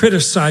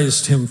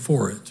criticized him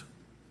for it.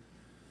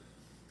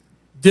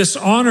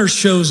 Dishonor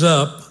shows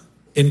up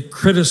in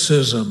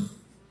criticism,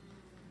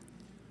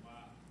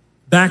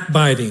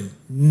 backbiting,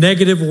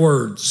 negative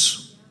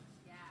words.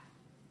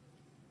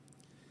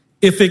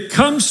 If it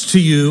comes to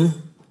you,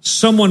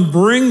 someone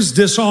brings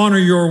dishonor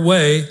your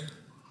way,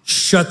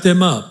 shut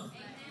them up.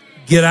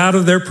 Get out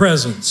of their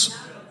presence.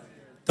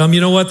 Tell them,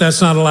 you know what?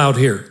 That's not allowed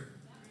here.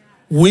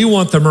 We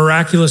want the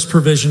miraculous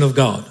provision of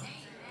God.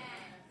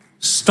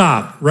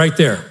 Stop right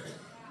there.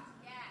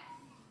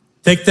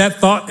 Take that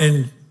thought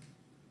and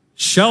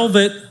shelve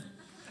it,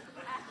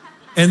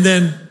 and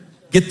then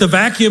get the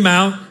vacuum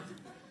out.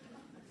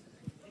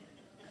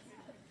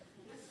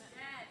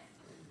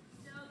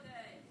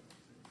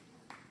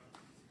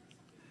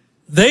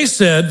 They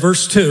said,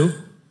 verse 2,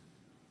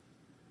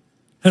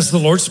 has the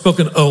Lord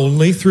spoken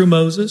only through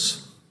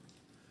Moses?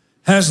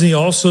 Hasn't he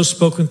also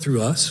spoken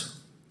through us?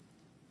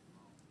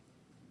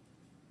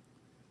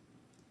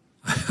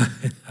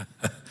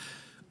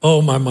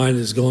 Oh, my mind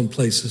is going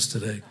places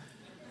today.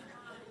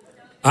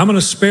 I'm going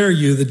to spare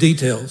you the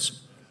details,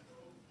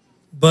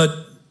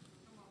 but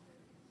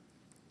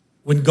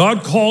when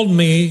God called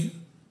me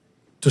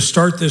to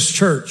start this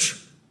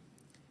church,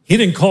 he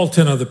didn't call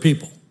 10 other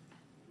people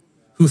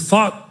who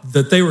thought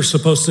that they were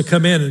supposed to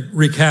come in and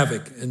wreak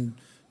havoc and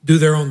do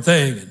their own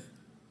thing. And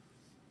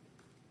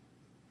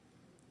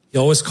he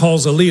always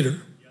calls a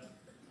leader.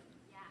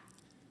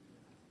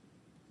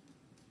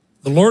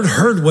 The Lord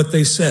heard what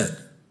they said.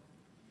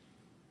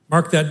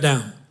 Mark that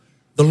down.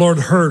 The Lord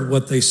heard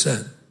what they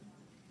said.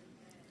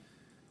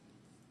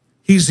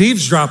 He's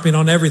eavesdropping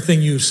on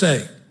everything you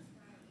say.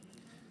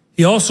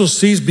 He also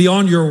sees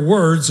beyond your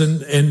words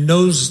and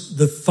knows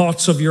the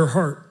thoughts of your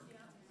heart.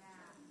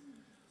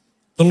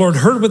 The Lord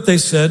heard what they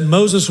said.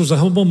 Moses was a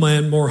humble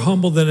man, more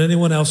humble than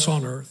anyone else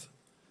on earth.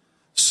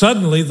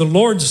 Suddenly, the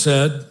Lord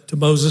said to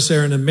Moses,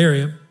 Aaron, and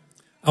Miriam,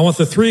 I want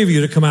the three of you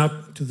to come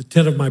out to the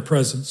tent of my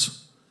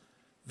presence.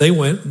 They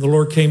went, and the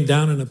Lord came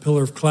down in a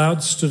pillar of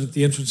cloud, stood at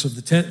the entrance of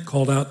the tent,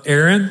 called out,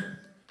 Aaron,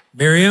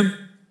 Miriam.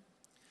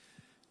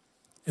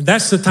 And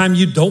that's the time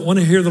you don't want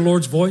to hear the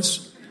Lord's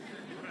voice.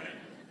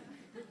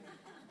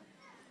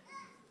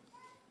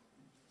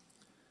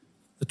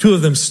 two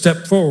of them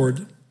stepped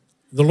forward.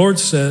 The Lord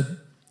said,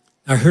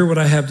 now hear what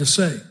I have to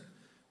say.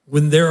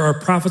 When there are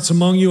prophets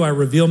among you, I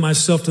reveal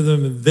myself to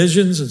them in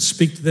visions and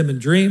speak to them in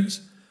dreams.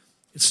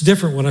 It's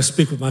different when I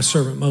speak with my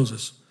servant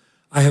Moses.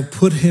 I have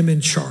put him in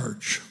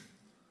charge.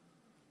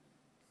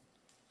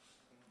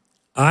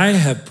 I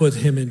have put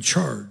him in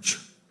charge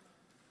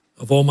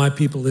of all my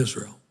people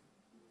Israel.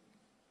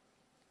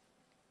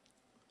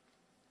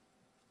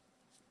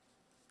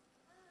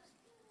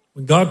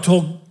 When God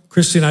told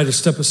Christy and I to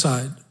step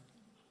aside,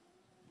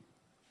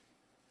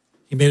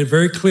 he made it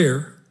very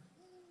clear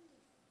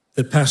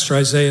that Pastor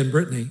Isaiah and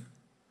Brittany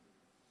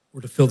were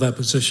to fill that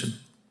position.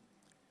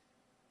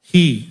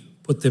 He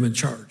put them in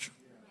charge.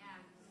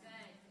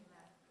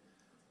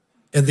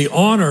 And the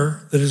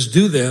honor that is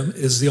due them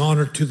is the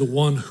honor to the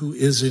one who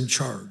is in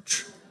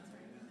charge.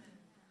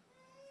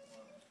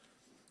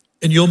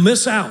 And you'll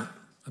miss out.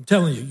 I'm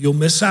telling you, you'll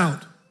miss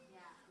out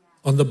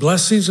on the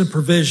blessings and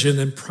provision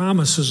and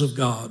promises of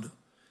God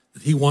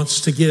that he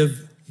wants to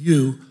give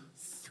you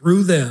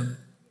through them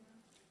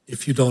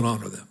if you don't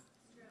honor them.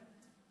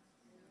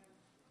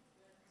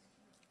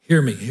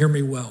 Hear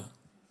me well.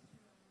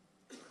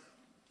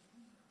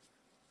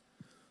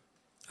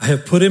 I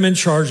have put him in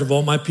charge of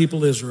all my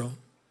people Israel,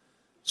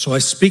 so I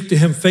speak to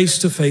him face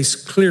to face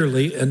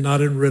clearly and not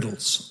in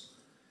riddles.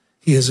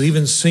 He has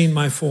even seen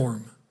my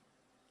form.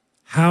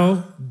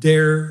 How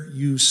dare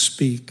you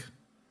speak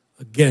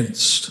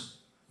against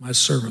my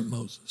servant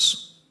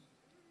Moses?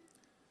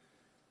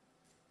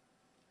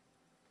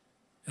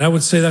 And I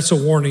would say that's a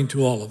warning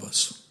to all of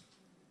us.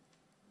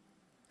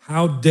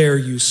 How dare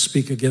you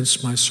speak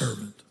against my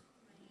servant?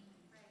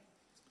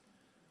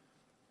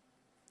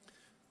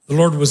 The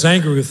Lord was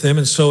angry with them,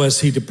 and so as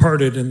he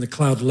departed and the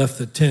cloud left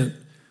the tent,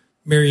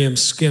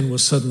 Miriam's skin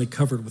was suddenly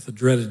covered with a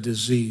dreaded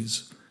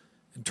disease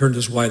and turned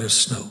as white as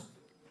snow.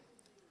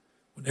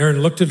 When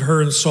Aaron looked at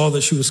her and saw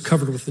that she was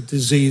covered with the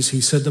disease,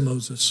 he said to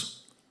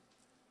Moses,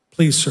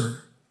 please,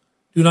 sir,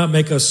 do not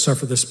make us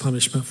suffer this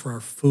punishment for our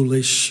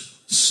foolish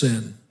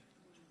sin.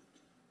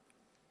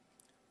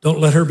 Don't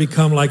let her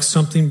become like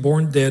something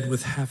born dead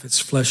with half its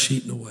flesh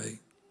eaten away.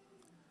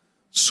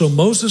 So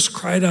Moses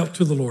cried out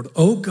to the Lord,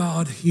 oh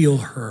God, heal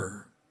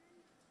her.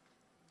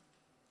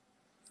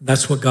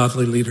 That's what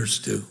godly leaders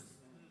do.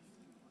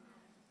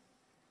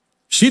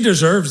 She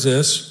deserves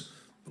this.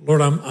 Lord,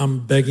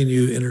 I'm begging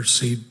you,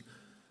 intercede.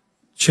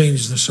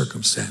 Change the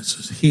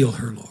circumstances. Heal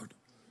her, Lord.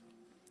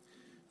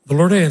 The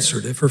Lord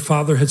answered, if her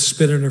father had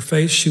spit in her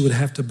face, she would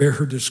have to bear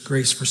her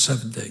disgrace for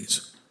 7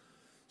 days.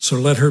 So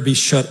let her be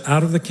shut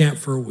out of the camp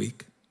for a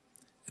week.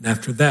 And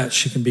after that,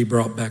 she can be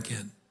brought back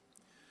in.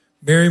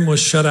 Miriam was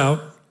shut out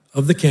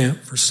of the camp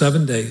for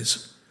 7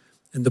 days,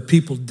 and the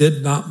people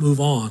did not move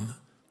on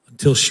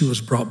until she was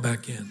brought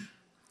back in.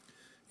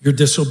 Your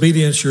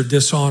disobedience, your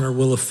dishonor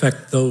will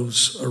affect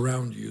those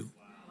around you.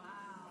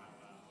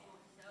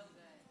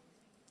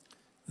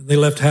 And they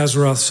left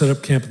Hazeroth, set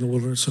up camp in the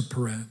wilderness of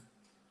Paran.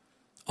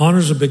 Honor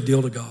is a big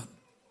deal to God.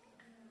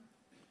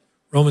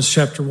 Romans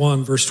chapter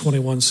 1, verse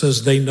 21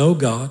 says, they know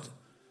God,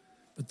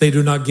 but they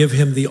do not give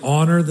him the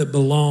honor that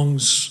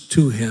belongs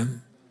to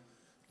him,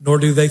 nor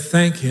do they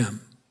thank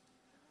him.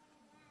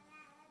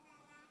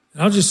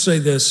 And I'll just say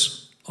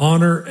this,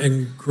 honor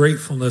and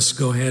gratefulness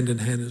go hand in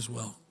hand as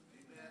well.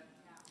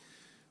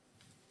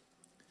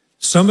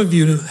 Some of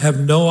you have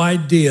no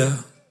idea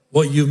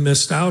what you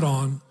missed out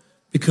on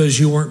because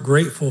you weren't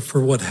grateful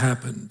for what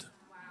happened.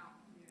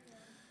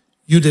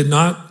 You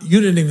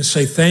didn't even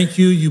say thank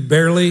you. You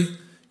barely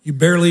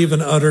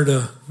even uttered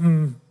a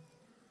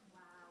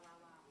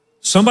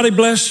Somebody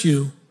bless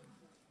you,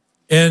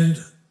 and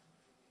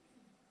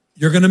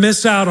you're going to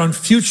miss out on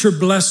future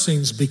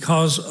blessings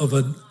because of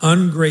an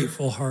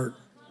ungrateful heart.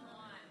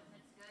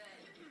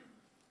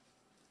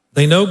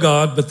 They know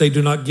God, but they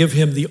do not give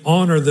him the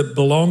honor that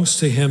belongs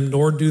to him,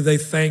 nor do they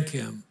thank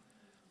him.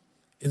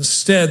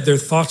 Instead, their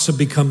thoughts have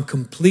become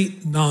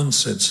complete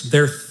nonsense.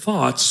 Their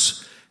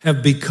thoughts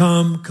have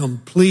become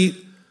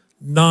complete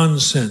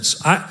nonsense.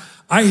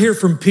 I hear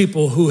from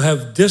people who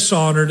have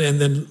dishonored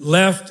and then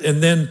left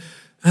and then,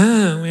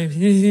 I'm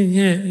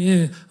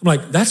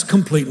like, that's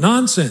complete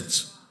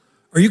nonsense.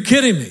 Are you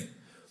kidding me?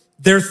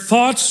 Their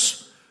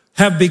thoughts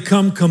have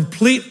become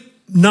complete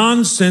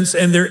nonsense,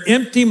 and their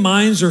empty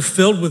minds are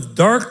filled with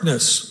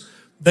darkness.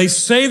 They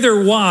say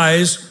they're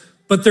wise,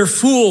 but they're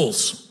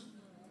fools.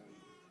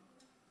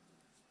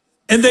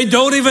 And they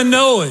don't even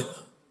know it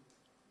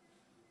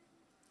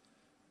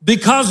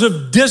because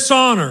of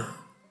dishonor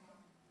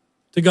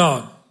to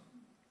God.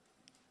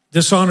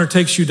 Dishonor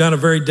takes you down a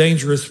very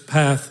dangerous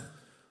path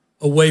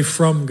away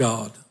from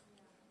God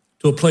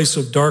to a place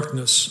of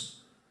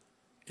darkness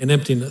and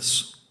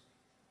emptiness.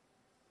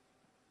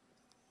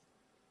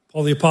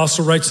 Paul the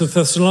Apostle writes to the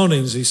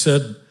Thessalonians, he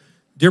said,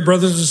 dear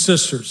brothers and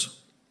sisters,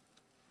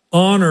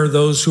 honor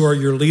those who are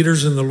your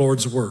leaders in the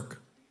Lord's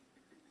work.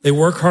 They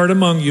work hard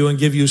among you and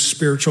give you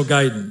spiritual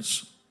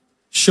guidance.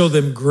 Show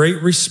them great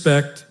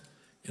respect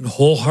and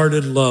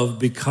wholehearted love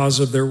because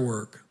of their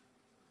work,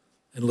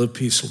 and live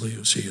peacefully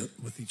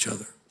with each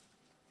other.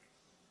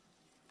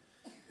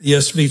 The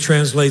ESV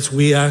translates,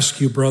 we ask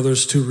you,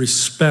 brothers, to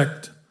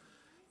respect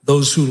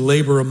those who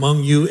labor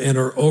among you and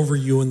are over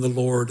you in the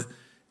Lord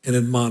and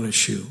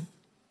admonish you,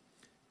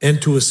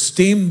 and to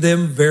esteem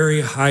them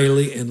very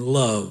highly in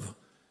love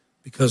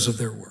because of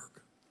their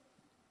work.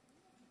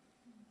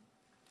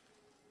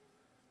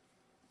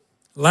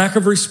 Lack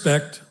of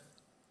respect,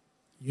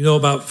 you know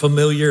about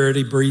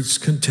familiarity breeds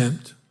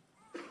contempt.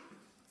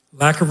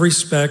 Lack of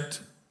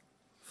respect,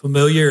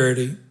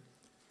 familiarity,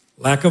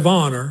 lack of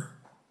honor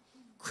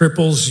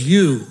cripples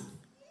you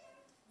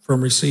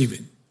from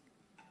receiving.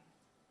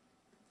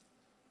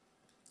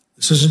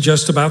 This isn't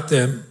just about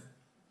them.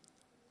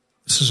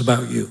 This is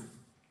about you.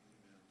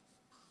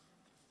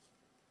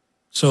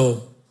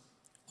 So,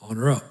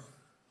 honor up.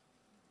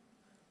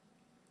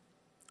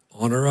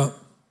 Honor up.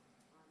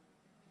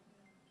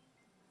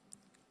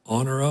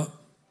 Honor up.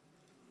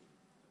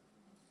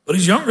 But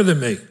he's younger than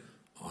me.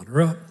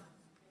 Honor up.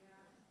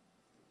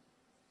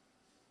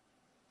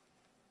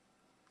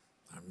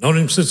 I've known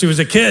him since he was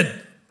a kid.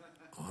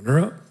 Honor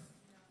up.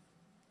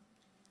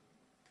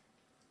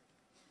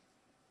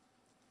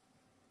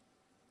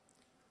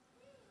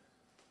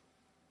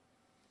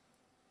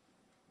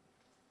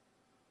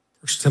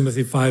 1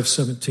 Timothy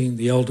 5:17,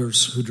 the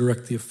elders who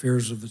direct the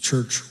affairs of the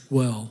church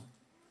well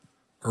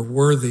are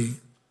worthy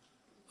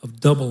of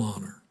double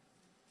honor,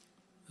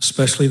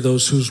 especially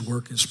those whose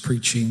work is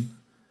preaching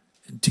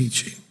and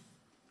teaching.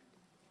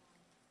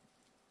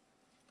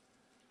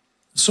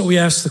 So we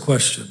ask the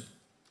question,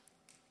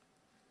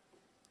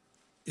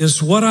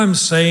 is what I'm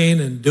saying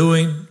and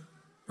doing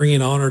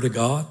bringing honor to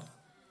God?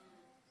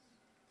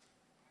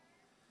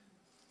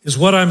 Is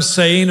what I'm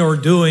saying or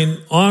doing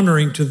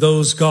honoring to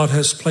those God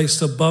has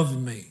placed above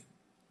me?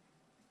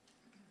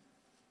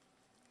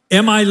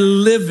 Am I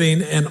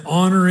living an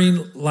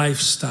honoring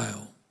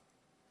lifestyle?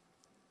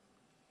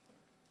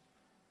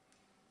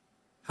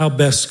 How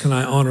best can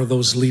I honor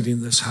those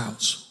leading this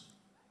house?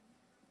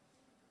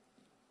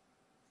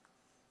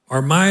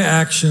 Are my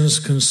actions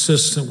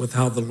consistent with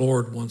how the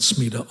Lord wants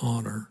me to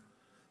honor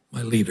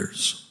my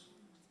leaders?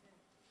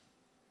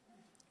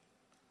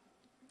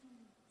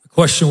 The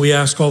question we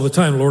ask all the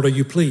time, Lord, are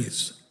you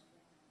pleased?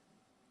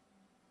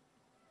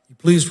 Are you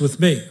pleased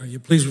with me? Are you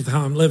pleased with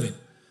how I'm living?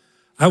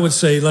 I would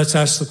say, let's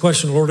ask the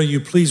question, Lord, are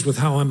you pleased with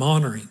how I'm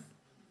honoring?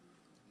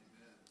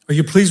 Are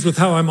you pleased with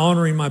how I'm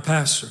honoring my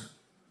pastor?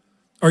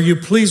 Are you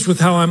pleased with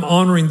how I'm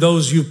honoring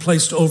those you've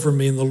placed over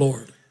me in the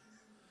Lord?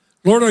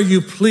 Lord, are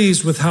you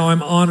pleased with how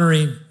I'm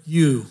honoring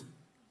you?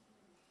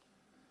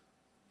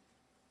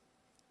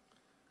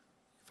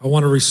 If I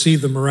want to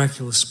receive the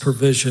miraculous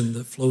provision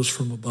that flows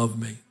from above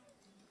me,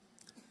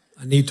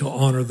 I need to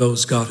honor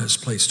those God has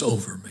placed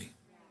over me.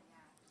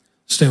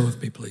 Stand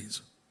with me,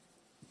 please.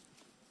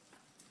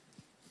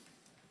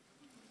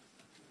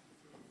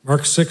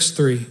 Mark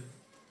 6:3.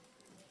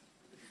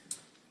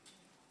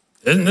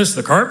 Isn't this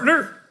the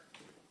carpenter?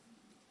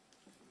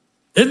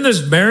 Isn't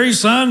this Mary's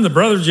son, the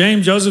brother of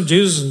James, Joseph,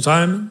 Judas, and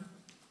Simon?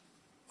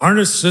 Aren't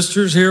his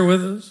sisters here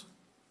with us?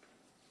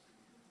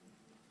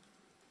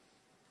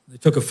 They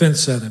took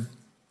offense at him.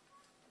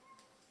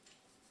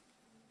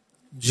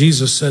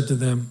 Jesus said to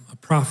them, a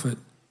prophet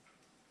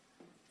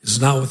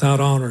is not without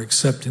honor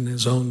except in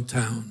his own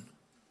town,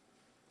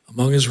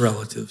 among his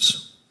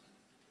relatives,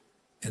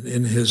 and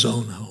in his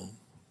own home.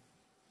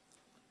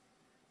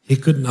 He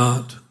could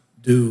not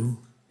do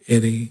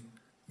any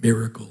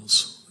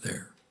miracles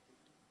there,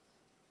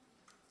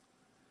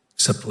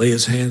 except lay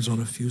his hands on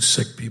a few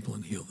sick people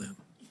and heal them.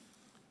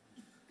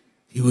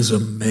 He was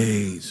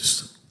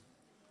amazed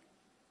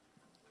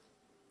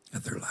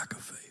at their lack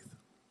of faith.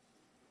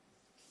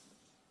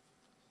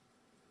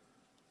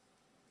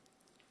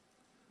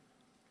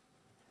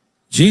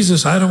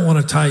 Jesus, I don't want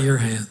to tie your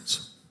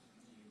hands.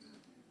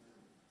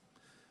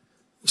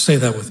 Say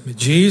that with me.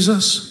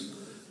 Jesus,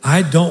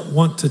 I don't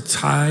want to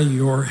tie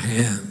your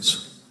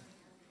hands.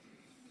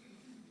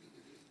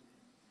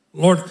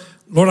 Lord,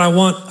 I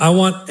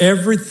want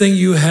everything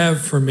you have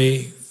for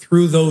me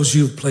through those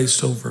you've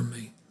placed over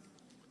me.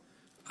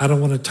 I don't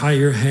want to tie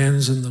your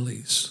hands in the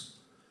least.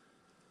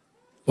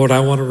 Lord, I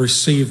want to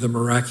receive the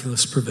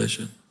miraculous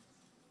provision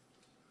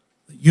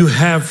that you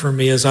have for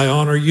me as I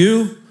honor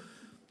you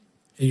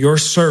and your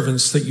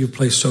servants that you've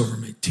placed over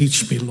me.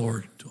 Teach me,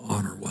 Lord, to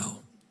honor well.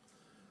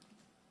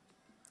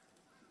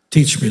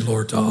 Teach me,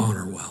 Lord, to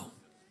honor well.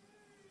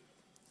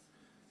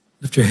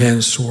 Lift your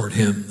hands toward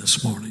him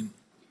this morning.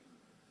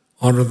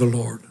 Honor the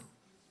Lord.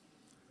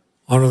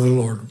 Honor the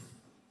Lord.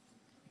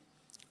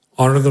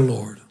 Honor the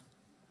Lord.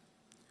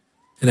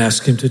 And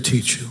ask him to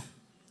teach you.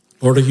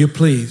 Lord, are you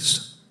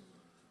pleased?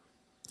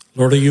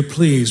 Lord, are you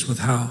pleased with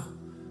how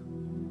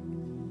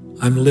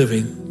I'm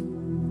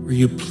living? Are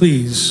you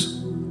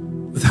pleased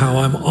with how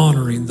I'm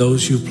honoring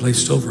those you've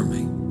placed over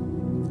me?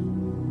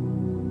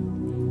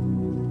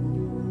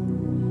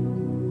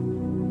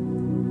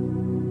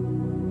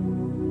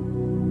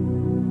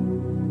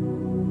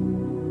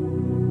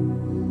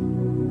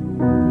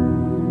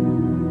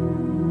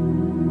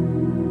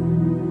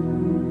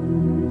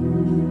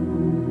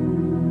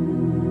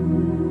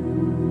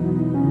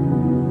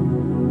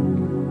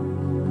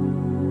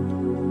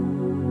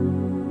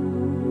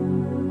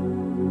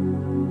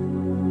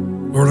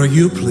 Lord, are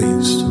you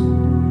pleased?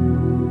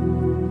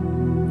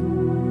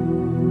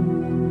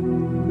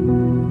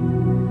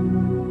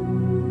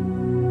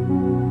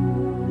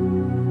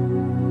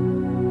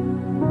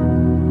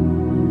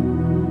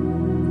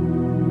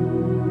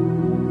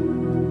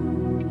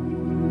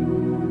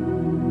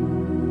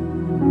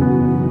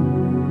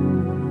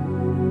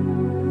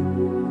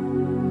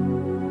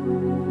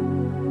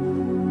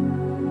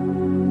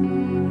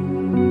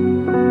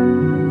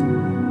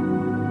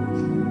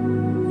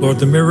 Lord,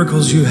 the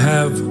miracles you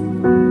have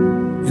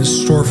in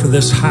store for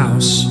this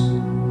house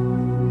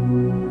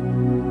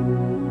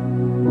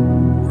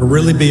are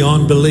really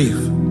beyond belief.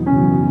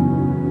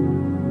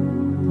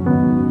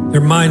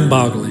 They're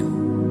mind-boggling.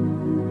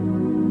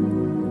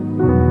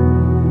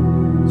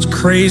 It's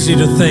crazy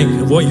to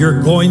think of what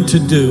you're going to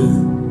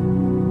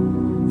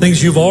do,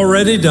 things you've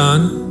already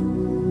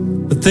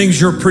done, the things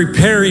you're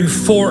preparing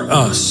for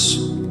us.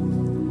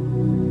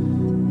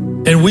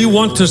 And we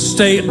want to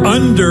stay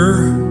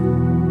under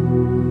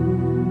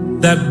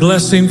that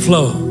blessing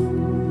flow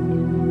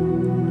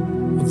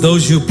of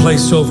those you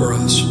place over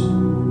us.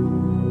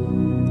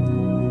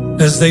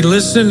 As they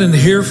listen and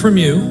hear from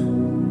you,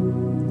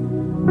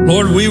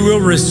 Lord, we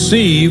will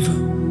receive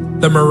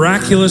the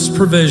miraculous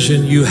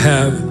provision you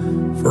have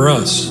for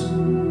us.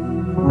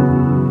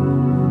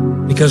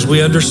 Because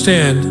we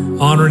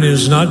understand honoring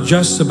is not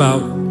just about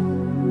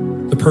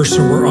the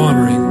person we're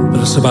honoring,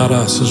 but it's about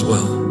us as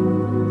well.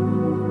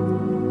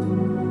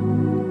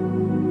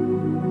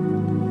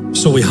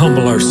 So we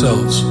humble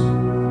ourselves.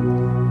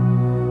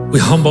 We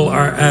humble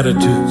our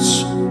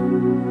attitudes.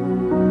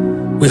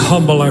 We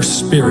humble our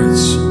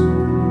spirits.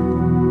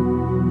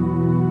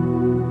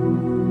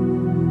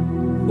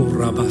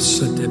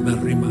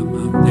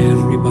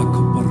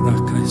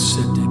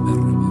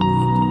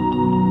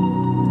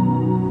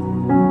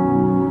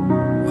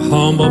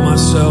 Humble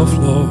myself,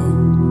 Lord.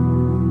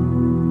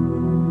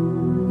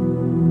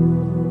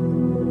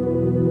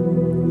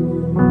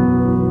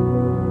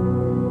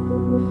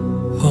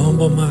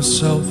 Humble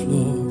myself,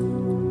 Lord.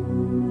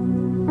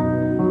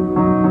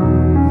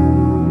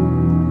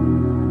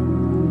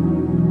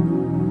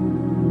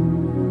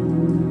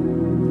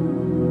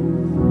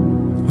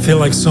 I feel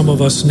like some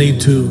of us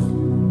need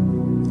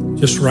to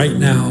just right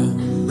now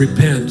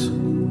repent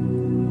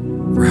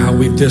for how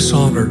we've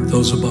dishonored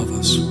those above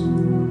us.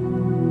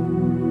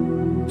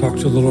 Talk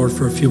to the Lord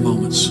for a few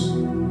moments.